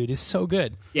 Yeah, dude, it's so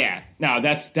good. Yeah, no,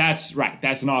 that's right.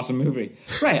 That's an awesome movie,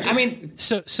 right? I mean,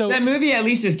 so that movie at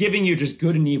least is giving you just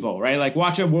good and evil, right? Like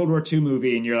watch a World War II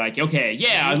movie and you're like, okay,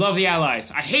 yeah, I love the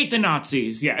Allies, I hate the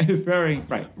Nazis. Yeah, it's very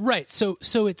right. So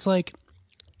it's like,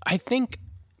 I think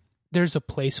there's a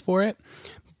place for it,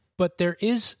 but there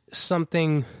is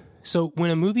something. So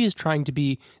when a movie is trying to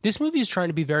be, this movie is trying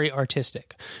to be very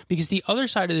artistic, because the other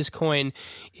side of this coin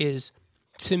is,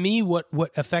 to me, what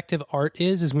effective art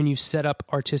is when you set up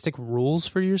artistic rules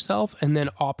for yourself and then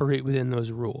operate within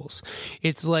those rules.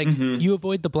 It's like you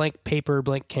avoid the blank paper,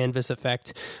 blank canvas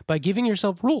effect by giving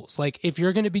yourself rules. Like if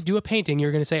you're going to do a painting,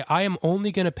 you're going to say, I am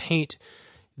only going to paint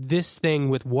this thing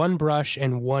with one brush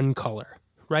and one color,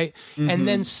 right? And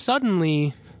then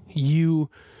suddenly you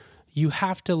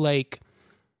have to like,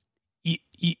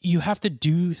 you have to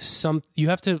do you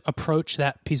have to approach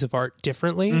that piece of art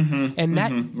differently, and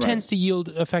that tends to yield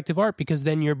effective art, because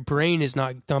then your brain is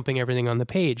not dumping everything on the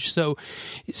page. So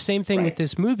same thing with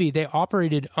this movie. They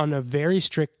operated on a very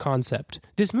strict concept.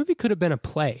 This movie could have been a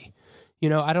play. You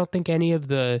know, I don't think any of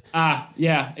the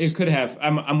it could have.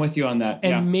 I'm with you on that.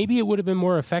 And maybe it would have been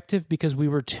more effective because we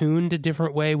were tuned a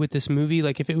different way with this movie.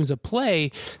 Like if it was a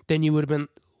play, then you would have been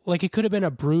like, it could have been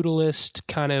a brutalist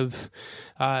kind of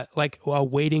like a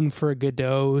Waiting for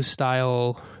Godot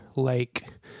style, like.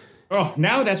 Oh,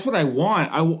 now that's what I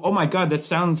want. Oh my God, that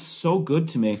sounds so good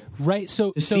to me. Right.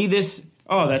 So see this.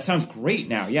 Oh, that sounds great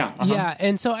now. Yeah. Yeah.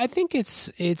 And so I think it's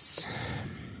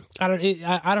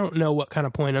I don't know what kind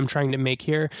of point I'm trying to make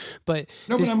here, but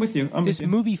but I'm with you. This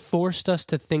movie forced us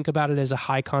to think about it as a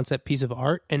high concept piece of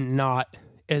art and not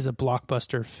as a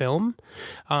blockbuster film.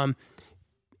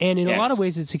 And in a lot of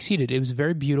ways, it succeeded. It was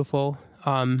very beautiful.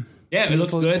 It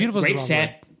looked good. Great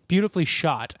set. Beautifully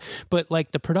shot. But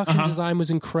like the production design was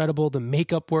incredible. The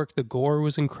makeup work, the gore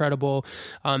was incredible.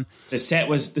 The set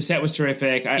was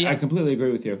terrific. I completely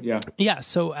agree with you. Yeah. Yeah.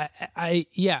 So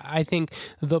I think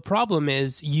the problem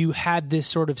is you had this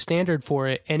sort of standard for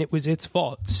it, and it was its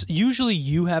fault. Usually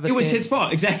you have It was its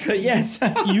fault. Exactly. Yes.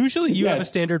 Usually you have a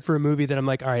standard for a movie that I'm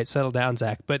like, all right, settle down,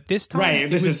 Zach. But this time,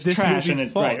 this is trash, and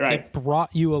it's fault. It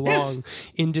brought you along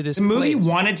into this. The movie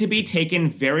wanted to be taken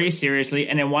very seriously,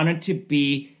 and it wanted to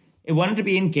be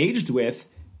engaged with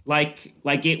like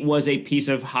it was a piece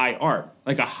of high art,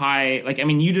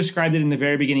 you described it in the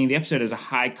very beginning of the episode as a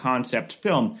high concept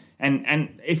film,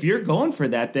 and if you're going for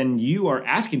that, then you are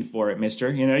asking for it,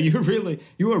 mister. You know, you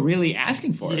are really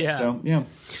asking for it.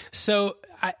 So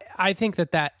I think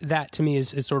that to me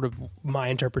is sort of my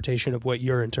interpretation of what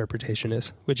your interpretation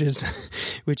is, which is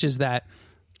that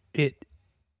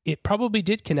it probably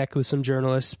did connect with some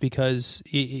journalists, because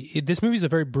this movie is a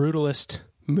very brutalist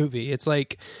movie. It's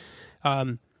like,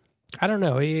 I don't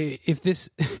know if this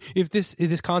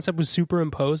concept was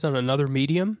superimposed on another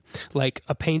medium, like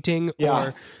a painting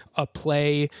or a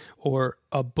play or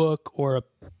a book or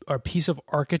a piece of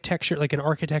architecture, like an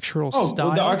architectural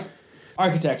style. The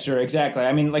architecture, exactly.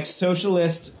 I mean, like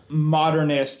socialist,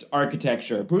 modernist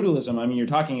architecture, brutalism. I mean, you're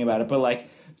talking about it, but like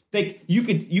you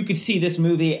could see this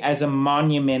movie as a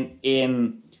monument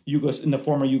in the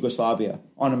former Yugoslavia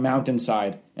on a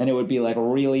mountainside, and it would be like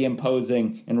really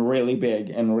imposing and really big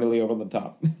and really over the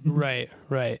top. Right.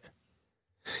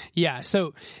 Yeah.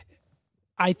 So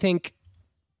I think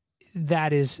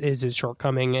that is a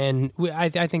shortcoming, and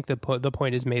I think the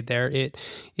point is made there.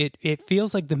 It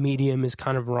feels like the medium is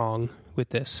kind of wrong with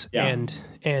this, and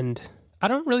I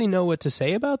don't really know what to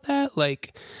say about that.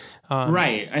 Like.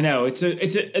 Right, I know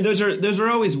those are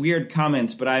always weird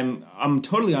comments, but I'm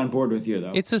totally on board with you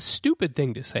though. It's a stupid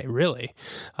thing to say, really.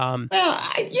 But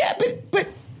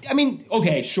I mean,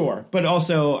 okay, sure. But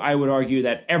also, I would argue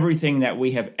that everything that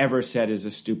we have ever said is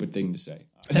a stupid thing to say.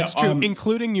 That's true,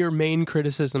 including your main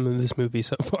criticism of this movie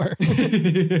so far.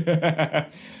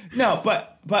 No,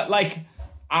 but like,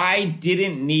 I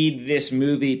didn't need this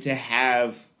movie to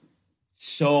have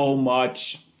so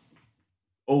much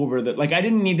over the... Like, I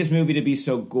didn't need this movie to be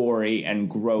so gory and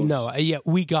gross. No, yeah,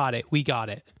 we got it.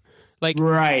 Like,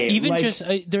 right, even like, just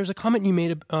there's a comment you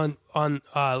made on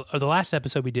the last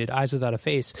episode we did, Eyes Without a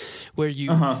Face, where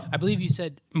you, I believe you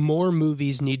said more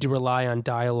movies need to rely on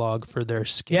dialogue for their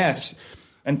scares. Yes,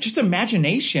 and just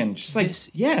imagination, just like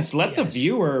let the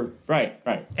viewer, right.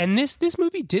 And this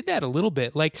movie did that a little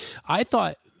bit. Like, I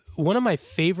thought one of my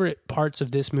favorite parts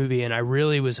of this movie, and I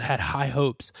really had high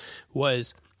hopes,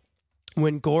 was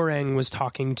when Goreng was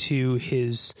talking to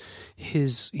his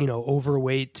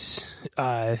overweight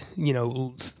late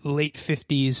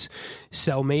 50s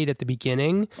cellmate at the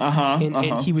beginning,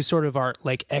 and he was sort of our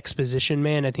like exposition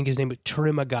man. I think his name was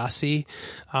Trimagasi.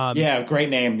 Great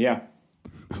name. Yeah,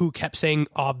 who kept saying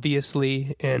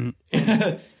obviously and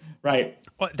right.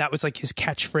 That was like his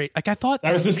catchphrase. Like, I thought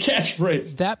that was his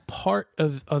catchphrase. That part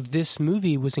of this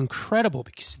movie was incredible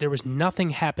because there was nothing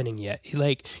happening yet.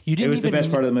 Like, you didn't. It was the best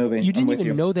part of the movie. You didn't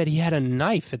even know that he had a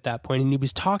knife at that point, and he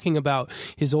was talking about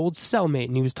his old cellmate,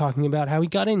 and he was talking about how he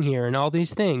got in here and all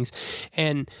these things,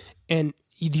 and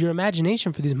your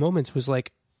imagination for these moments was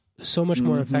like so much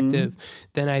more effective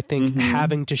than I think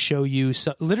having to show you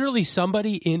literally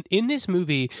somebody in this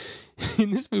movie.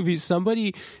 In this movie,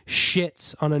 somebody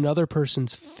shits on another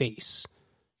person's face.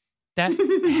 That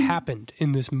happened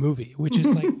in this movie, which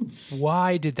is like,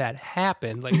 why did that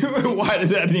happen? Like, why did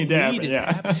that need to happen?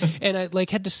 Yeah, and I like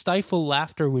had to stifle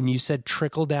laughter when you said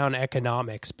trickle down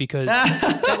economics because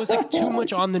that was like too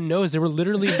much on the nose. There were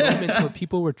literally moments where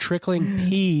people were trickling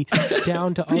pee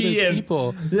down to other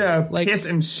people. Yeah, like piss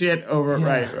and shit over.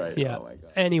 Yeah, right. Yeah. Oh my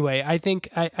God. Anyway, I think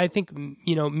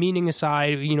meaning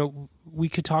aside, we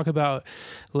could talk about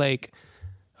like.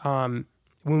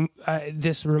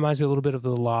 This reminds me a little bit of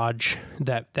The Lodge,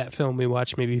 that film we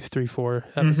watched maybe 3-4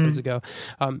 episodes ago,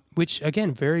 which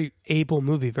again, very able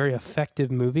movie, very effective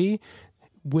movie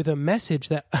with a message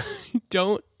that I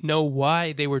don't know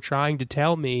why they were trying to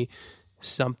tell me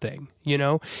something,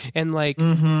 and like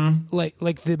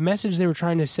the message they were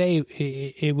trying to say,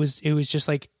 it was just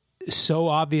like so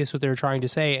obvious what they were trying to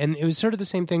say, and it was sort of the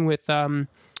same thing with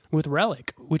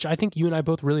Relic, which I think you and I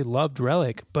both really loved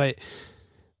Relic, but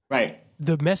right.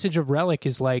 The message of Relic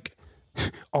is like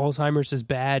Alzheimer's is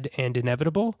bad and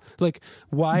inevitable. Like,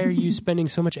 why are you spending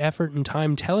so much effort and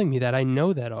time telling me that? I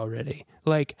know that already.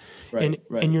 Like, and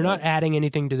you're not adding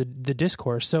anything to the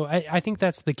discourse. So I think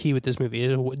that's the key with this movie.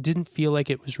 It didn't feel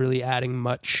like it was really adding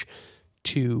much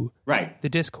to the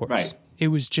discourse. Right. It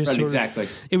was just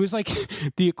it was like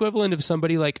the equivalent of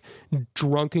somebody like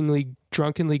drunkenly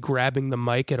grabbing the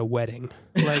mic at a wedding.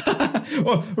 Like,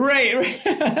 right.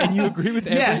 And you agree with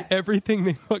everything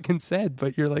they fucking said,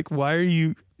 but you're like, why are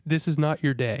you? This is not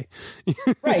your day.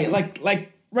 Right.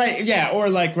 Right. Yeah. Or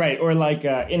like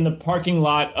in the parking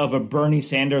lot of a Bernie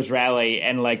Sanders rally,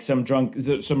 and like some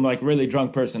like really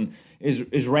drunk person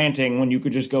is ranting when you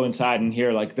could just go inside and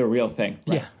hear like the real thing.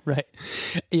 Right? Yeah. Right.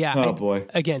 Yeah. Oh boy.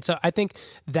 Again, so I think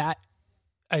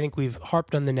we've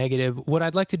harped on the negative. What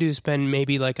I'd like to do is spend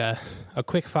maybe like a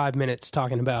quick 5 minutes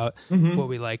talking about what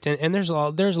we liked. And there's a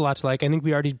lot to like. I think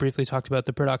we already briefly talked about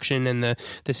the production and the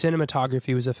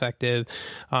cinematography was effective.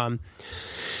 I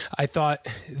thought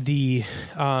the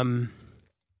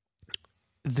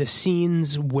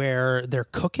scenes where they're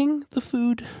cooking the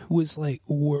food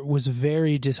was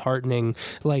very disheartening.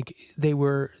 Like they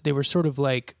were sort of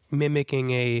like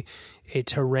mimicking a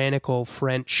tyrannical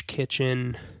French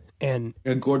kitchen and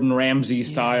a Gordon Ramsay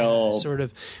style sort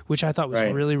of, which I thought was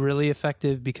really, really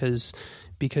effective because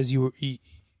it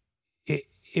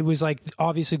was like,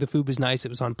 obviously the food was nice. It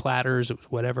was on platters. It was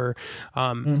whatever.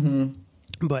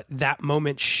 But that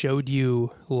moment showed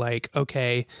you like,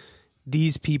 okay,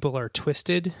 these people are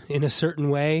twisted in a certain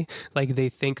way. Like they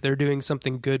think they're doing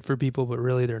something good for people, but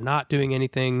really they're not doing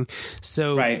anything.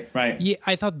 So right. Yeah,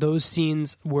 I thought those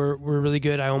scenes were really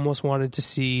good. I almost wanted to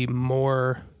see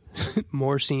more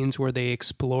scenes where they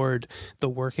explored the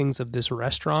workings of this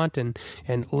restaurant and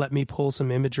let me pull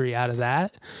some imagery out of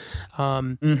that.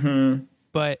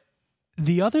 But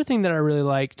the other thing that I really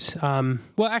liked, well,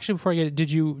 actually, before I get it,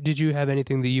 did you have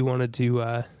anything that you wanted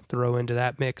to throw into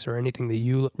that mix, or anything that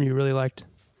you really liked?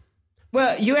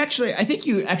 Well, I think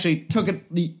you took it.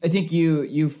 I think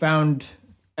you found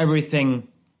everything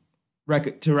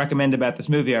to recommend about this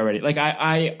movie already. Like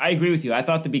I agree with you. I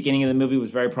thought the beginning of the movie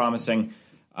was very promising.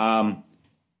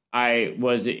 I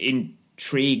was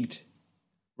intrigued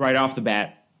right off the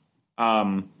bat. I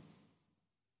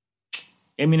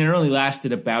mean, it only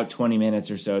lasted about 20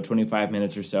 minutes or so, 25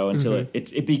 minutes or so until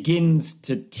it begins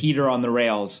to teeter on the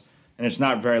rails, and it's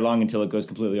not very long until it goes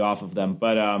completely off of them.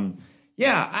 But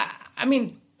I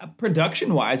mean,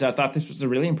 production-wise, I thought this was a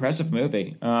really impressive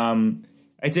movie.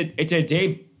 It's a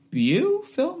debut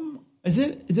film. Is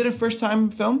it a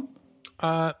first-time film?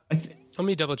 Let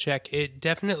me double check. It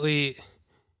definitely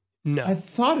no. I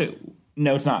thought it.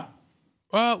 No, it's not.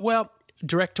 Well,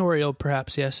 directorial,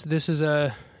 perhaps. Yes, this is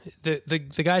a. The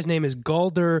guy's name is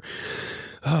Galder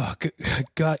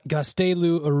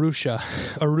Gastelu Urrutia.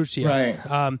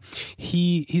 Right.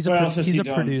 He's a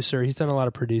producer. He's done a lot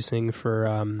of producing for.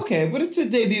 Okay, but it's a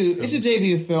debut. It's a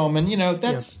debut film, and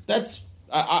that's.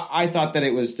 I thought that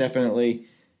it was definitely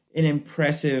an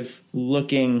impressive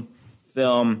looking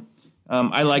film.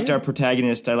 I liked our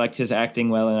protagonist. I liked his acting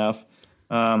well enough.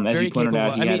 As Very you pointed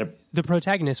capable. out, the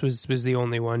protagonist was the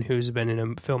only one who's been in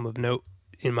a film of note,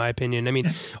 in my opinion. I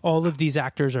mean, all of these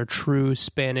actors are true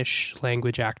Spanish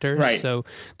language actors, right. So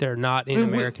they're not in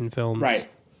American films. Right.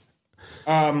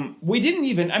 We didn't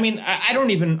even, I mean, I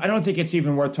don't think it's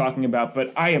even worth talking about,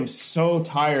 but I am so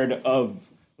tired of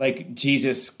like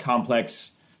Jesus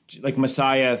complex, like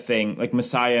Messiah thing, like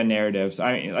Messiah narratives.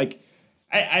 I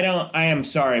am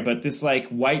sorry, but this like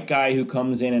white guy who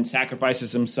comes in and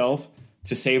sacrifices himself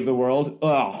to save the world.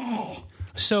 Oh,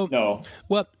 so no.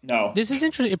 Well, no. This is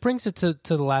interesting. It brings it to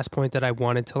the last point that I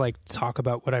wanted to like talk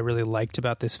about what I really liked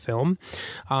about this film.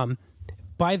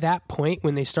 By that point,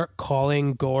 when they start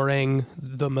calling Goreng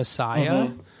the Messiah,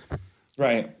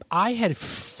 right, I had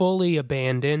fully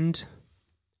abandoned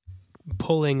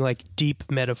pulling like deep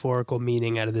metaphorical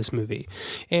meaning out of this movie,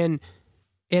 and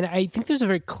I think there's a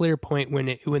very clear point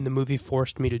when the movie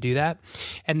forced me to do that,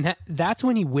 and that's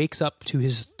when he wakes up to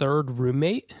his third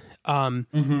roommate,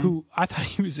 who I thought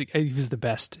he was the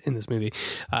best in this movie.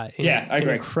 I agree. An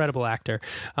incredible actor.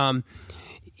 I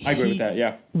agree with that.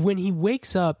 Yeah. When he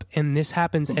wakes up and this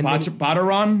happens, and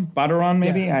Badaron,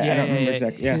 maybe. I don't remember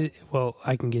exactly. Yeah. Well,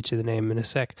 I can get you the name in a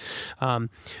sec.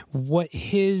 What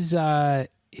his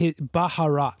Baharat.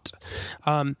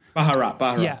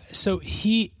 Baharat. Yeah. So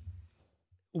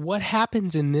what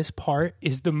happens in this part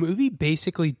is the movie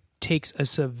basically takes a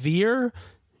severe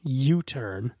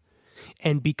U-turn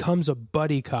and becomes a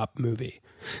buddy cop movie.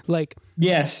 Like,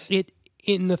 yes,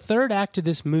 in the third act of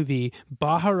this movie,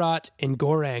 Baharat and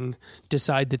Goreng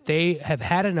decide that they have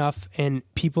had enough and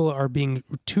people are being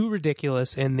too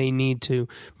ridiculous and they need to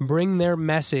bring their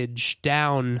message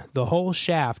down the whole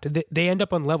shaft. They end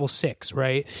up on level 6,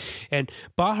 right? And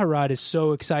Baharat is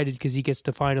so excited because he gets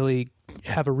to finally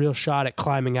have a real shot at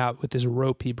climbing out with this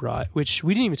rope he brought, which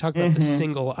we didn't even talk about the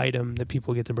single item that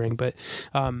people get to bring. But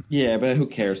but who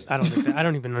cares? I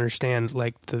don't even understand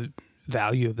like the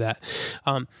value of that.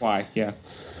 Why? Yeah.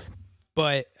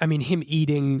 But I mean, him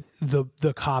eating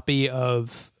the copy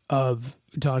of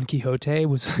Don Quixote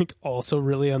was like also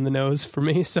really on the nose for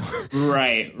me. So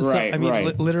right. I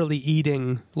mean, literally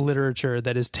eating literature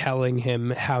that is telling him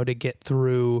how to get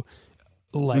through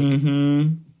like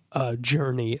a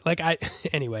journey.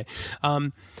 Anyway.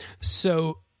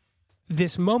 So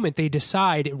this moment they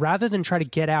decide rather than try to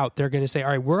get out, they're going to say,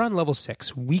 all right, we're on level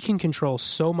 6. We can control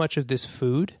so much of this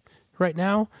food right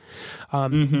now.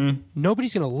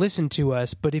 Nobody's going to listen to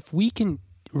us, but if we can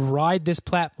ride this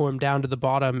platform down to the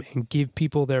bottom and give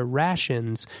people their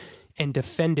rations and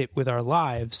defend it with our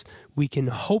lives, we can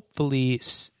hopefully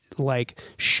like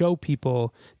show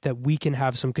people that we can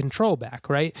have some control back,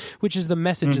 right? Which is the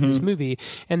message of this movie.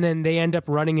 And then they end up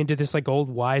running into this like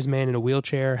old wise man in a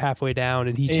wheelchair halfway down,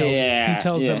 and he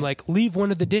tells them like, leave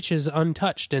one of the ditches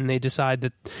untouched, and they decide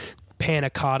that panna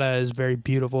cotta is very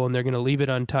beautiful and they're going to leave it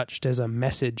untouched as a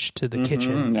message to the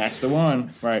kitchen. That's the one.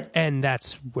 Right. And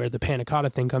that's where the panna cotta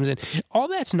thing comes in. All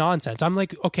that's nonsense. I'm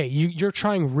like, okay, you're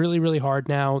trying really, really hard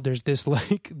now. There's this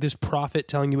like this prophet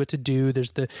telling you what to do.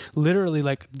 There's literally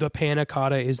like the panna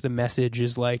cotta is the message,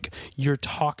 is like you're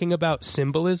talking about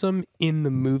symbolism in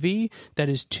the movie that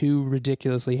is too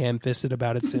ridiculously ham-fisted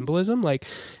about its symbolism. Like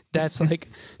that's like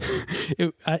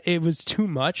it was too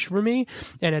much for me.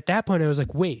 And at that point I was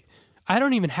like, wait, I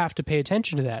don't even have to pay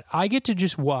attention to that. I get to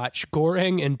just watch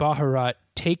Goreng and Baharat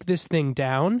take this thing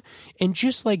down and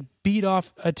just like beat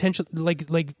off attention, like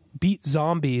beat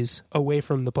zombies away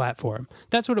from the platform.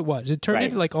 That's what it was. It turned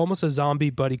into like almost a zombie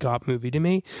buddy cop movie to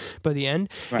me by the end.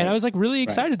 And I was like really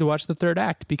excited to watch the third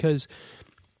act because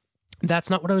that's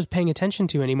not what I was paying attention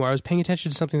to anymore. I was paying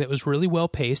attention to something that was really well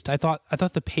paced. I thought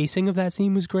the pacing of that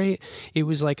scene was great. It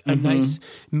was like a nice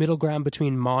middle ground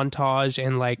between montage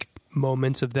and like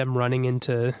moments of them running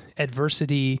into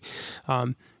adversity.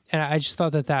 And I just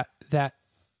thought that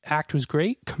act was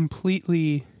great,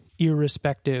 completely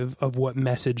irrespective of what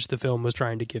message the film was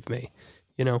trying to give me,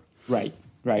 you know? Right.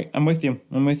 I'm with you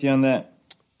on that.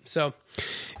 So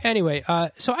anyway,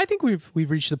 so I think we've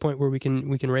reached the point where we can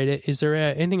rate it. Is there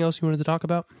anything else you wanted to talk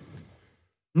about?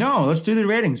 No, let's do the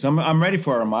ratings. I'm ready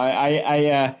for them.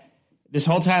 I this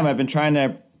whole time I've been trying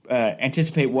to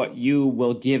anticipate what you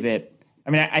will give it. I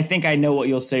mean, I think I know what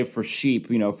you'll say for Sheep,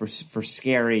 you know, for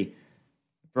scary,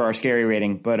 for our scary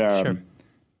rating. But Sure.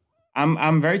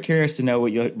 I'm very curious to know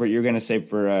what you're going to say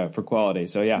for quality.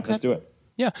 So yeah, Let's do it.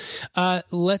 Yeah.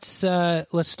 Let's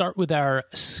start with our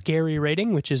scary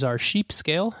rating, which is our sheep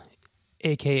scale,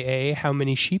 aka how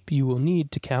many sheep you will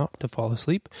need to count to fall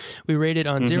asleep. We rate it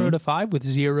on 0 to 5, with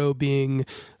 0 being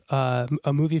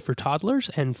a movie for toddlers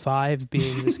and 5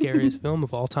 being the scariest film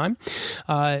of all time.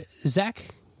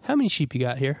 Zach, how many sheep you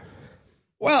got here?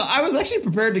 Well, I was actually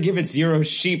prepared to give it 0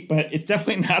 sheep, but it's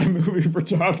definitely not a movie for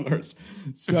toddlers.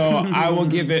 So I'll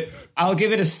give it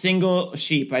a single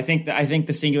sheep. I think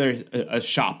the singular is a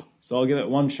shop. So I'll give it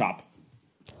 1 shop.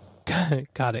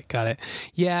 Got it.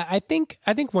 Yeah, I think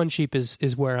 1 sheep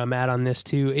is where I'm at on this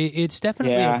too. It's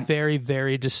definitely a very,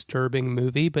 very disturbing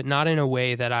movie, but not in a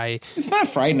way that It's not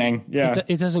frightening. Yeah,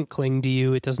 it doesn't cling to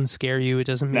you. It doesn't scare you. It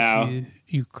doesn't make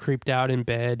you creeped out in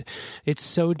bed. It's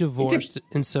so divorced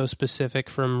and so specific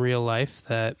from real life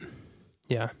that,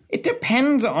 yeah. It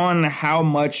depends on how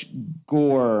much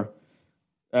gore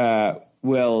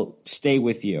will stay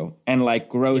with you, and like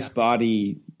gross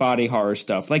body horror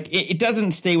stuff. Like it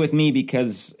doesn't stay with me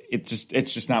because it's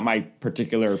just not my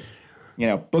particular,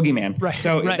 boogeyman. Right.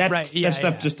 So right. that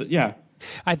stuff just.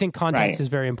 I think context is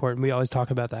very important. We always talk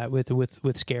about that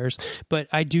with scares, but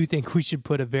I do think we should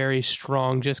put a very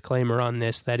strong disclaimer on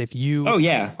this, that if you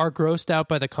are grossed out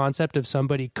by the concept of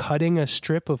somebody cutting a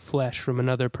strip of flesh from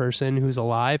another person who's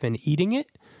alive and eating it,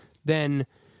 then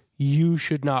you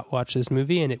should not watch this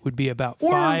movie, and it would be about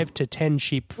 5 to 10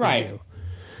 sheep for you.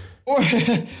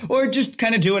 Or just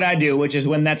kind of do what I do, which is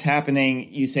when that's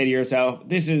happening, you say to yourself,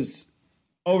 this is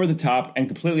over the top and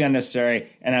completely unnecessary,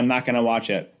 and I'm not going to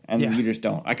watch it. And you just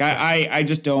don't. Like, I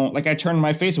just don't. Like, I turn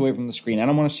my face away from the screen. I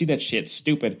don't want to see that shit. It's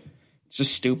stupid. It's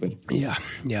just stupid. Yeah.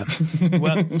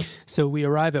 Well, so we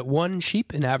arrive at 1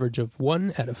 sheep, an average of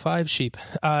 1 out of 5 sheep.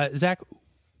 Zach,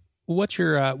 what's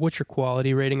your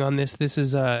quality rating on this? This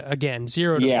is, again,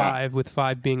 0 to 5, with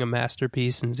 5 being a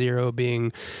masterpiece and 0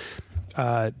 being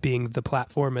the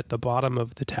platform at the bottom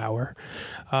of the tower.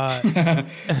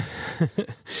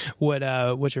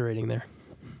 What's your rating there?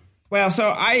 Well, so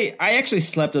I actually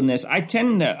slept on this. I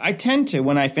tend to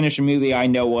when I finish a movie, I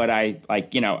know what I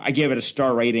like. I give it a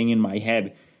star rating in my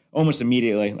head almost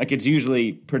immediately. Like, it's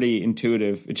usually pretty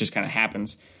intuitive. It just kind of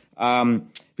happens. But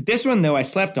this one, though, I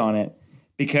slept on it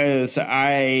because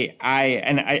I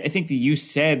think that you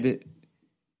said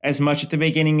as much at the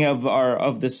beginning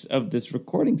of this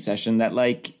recording session that,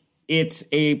 like, it's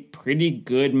a pretty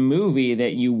good movie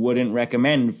that you wouldn't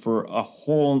recommend for a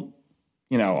whole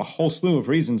slew of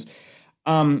reasons.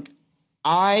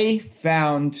 I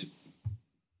found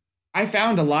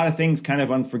a lot of things kind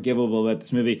of unforgivable about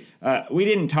this movie. We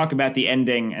didn't talk about the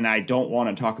ending, and I don't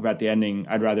want to talk about the ending.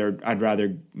 I'd rather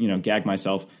gag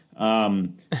myself.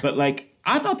 But like,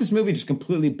 I thought this movie just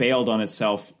completely bailed on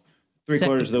itself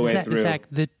three-quarters of the way through. Zach,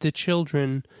 the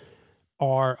children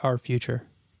are our future.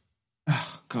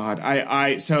 Oh, God,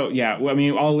 I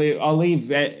mean, I'll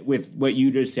leave it with what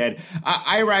you just said.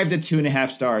 I arrived at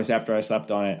 2.5 stars after I slept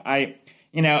on it. And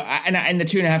the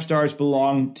 2.5 stars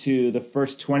belong to the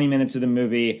first 20 minutes of the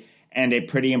movie and a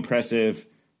pretty impressive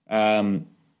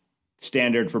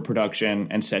standard for production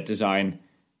and set design,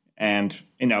 and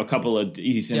a couple of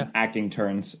decent acting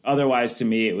turns. Otherwise, to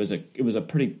me, it was a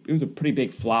pretty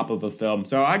big flop of a film.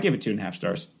 So I give it 2.5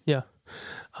 stars. Yeah.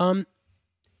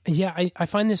 Yeah, I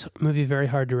find this movie very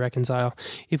hard to reconcile.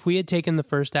 If we had taken the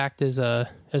first act as a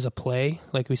play,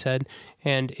 like we said,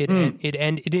 and it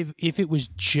ended, if it was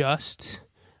just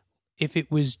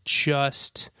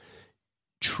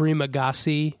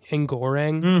Trimagasi and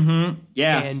Goreng,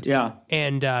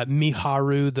 and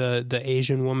Miharu, the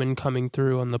Asian woman coming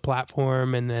through on the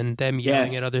platform, and then them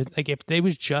yelling at other, like, if they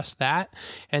was just that,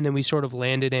 and then we sort of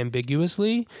landed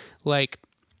ambiguously, like,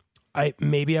 I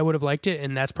would have liked it,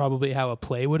 and that's probably how a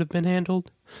play would have been handled.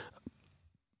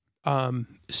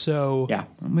 So yeah,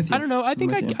 I'm with you. I don't know. I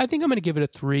think I'm going to give it a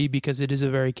 3 because it is a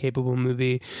very capable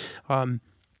movie.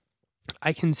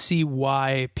 I can see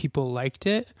why people liked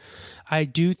it. I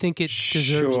do think it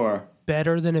deserves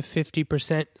better than a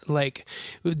 50%. Like,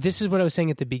 this is what I was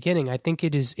saying at the beginning. I think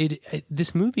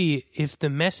this movie, if the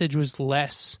message was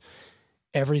less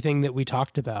everything that we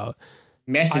talked about,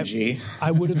 Messagey.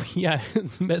 I would have, yeah,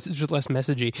 message was less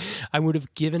messagey. I would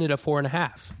have given it a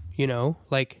 4.5. You know,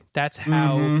 like that's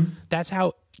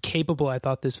how capable I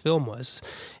thought this film was,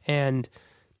 and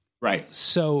right.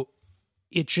 So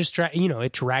it just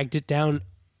it dragged it down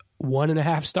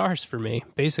 1.5 stars for me,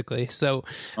 basically. So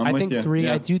I think 3.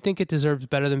 Yeah. I do think it deserves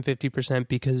better than 50%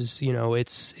 because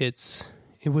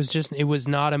it was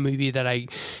not a movie that I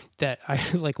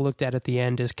like looked at the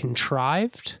end as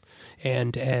contrived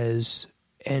and as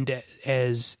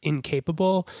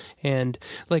incapable, and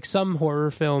like some horror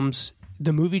films,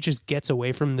 the movie just gets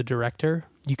away from the director.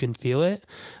 You can feel it.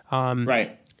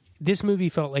 Right. This movie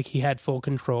felt like he had full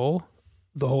control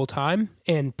the whole time,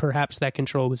 and perhaps that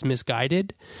control was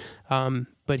misguided,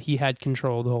 but he had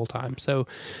control the whole time. So,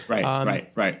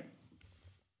 right.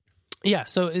 Yeah,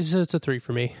 so it's a 3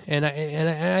 for me, and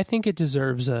I think it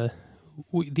deserves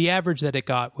the average that it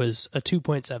got was a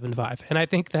 2.75, and I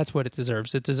think that's what it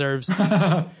deserves. It deserves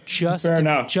just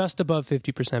above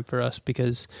 50% for us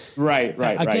because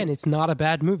again, it's not a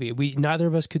bad movie. Neither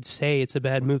of us could say it's a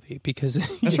bad movie because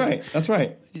that's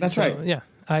right. Yeah,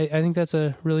 I think that's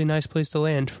a really nice place to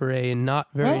land for a not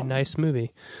very nice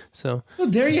movie. So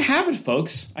there you have it,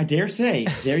 folks. I dare say,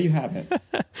 there you have it.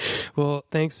 Well,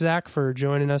 thanks, Zach, for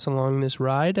joining us along this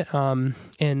ride, and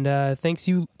thanks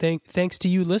to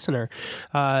you, listener.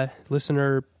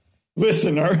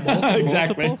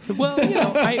 Exactly. Well,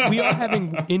 we are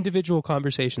having individual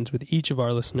conversations with each of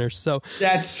our listeners. So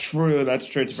that's true.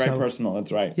 It's very personal.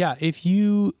 That's right. Yeah. If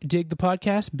you dig the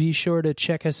podcast, be sure to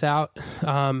check us out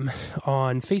on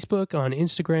Facebook, on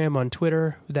Instagram, on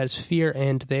Twitter. That's Fear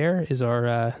and There is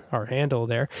our handle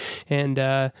there,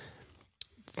 and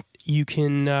you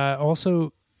can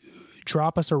also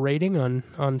drop us a rating on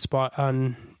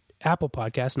Apple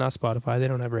Podcasts, not Spotify. They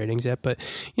don't have ratings yet, but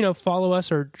follow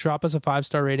us or drop us a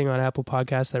 5-star rating on Apple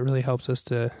Podcasts. That really helps us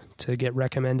to get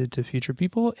recommended to future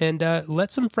people, and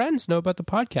let some friends know about the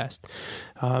podcast.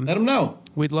 Let them know.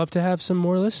 We'd love to have some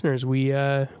more listeners.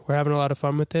 We're having a lot of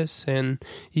fun with this, and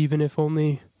even if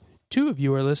only 2 of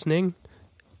you are listening,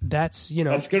 that's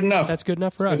good enough. That's good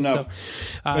enough for us. Good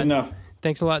enough.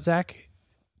 Thanks a lot, Zach.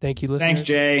 Thank you, listeners. Thanks,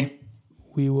 Jay.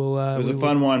 We will. It was a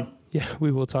fun one. Yeah,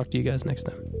 we will talk to you guys next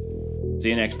time. See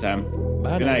you next time.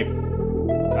 Bye. Good night.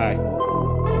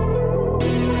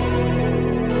 Bye.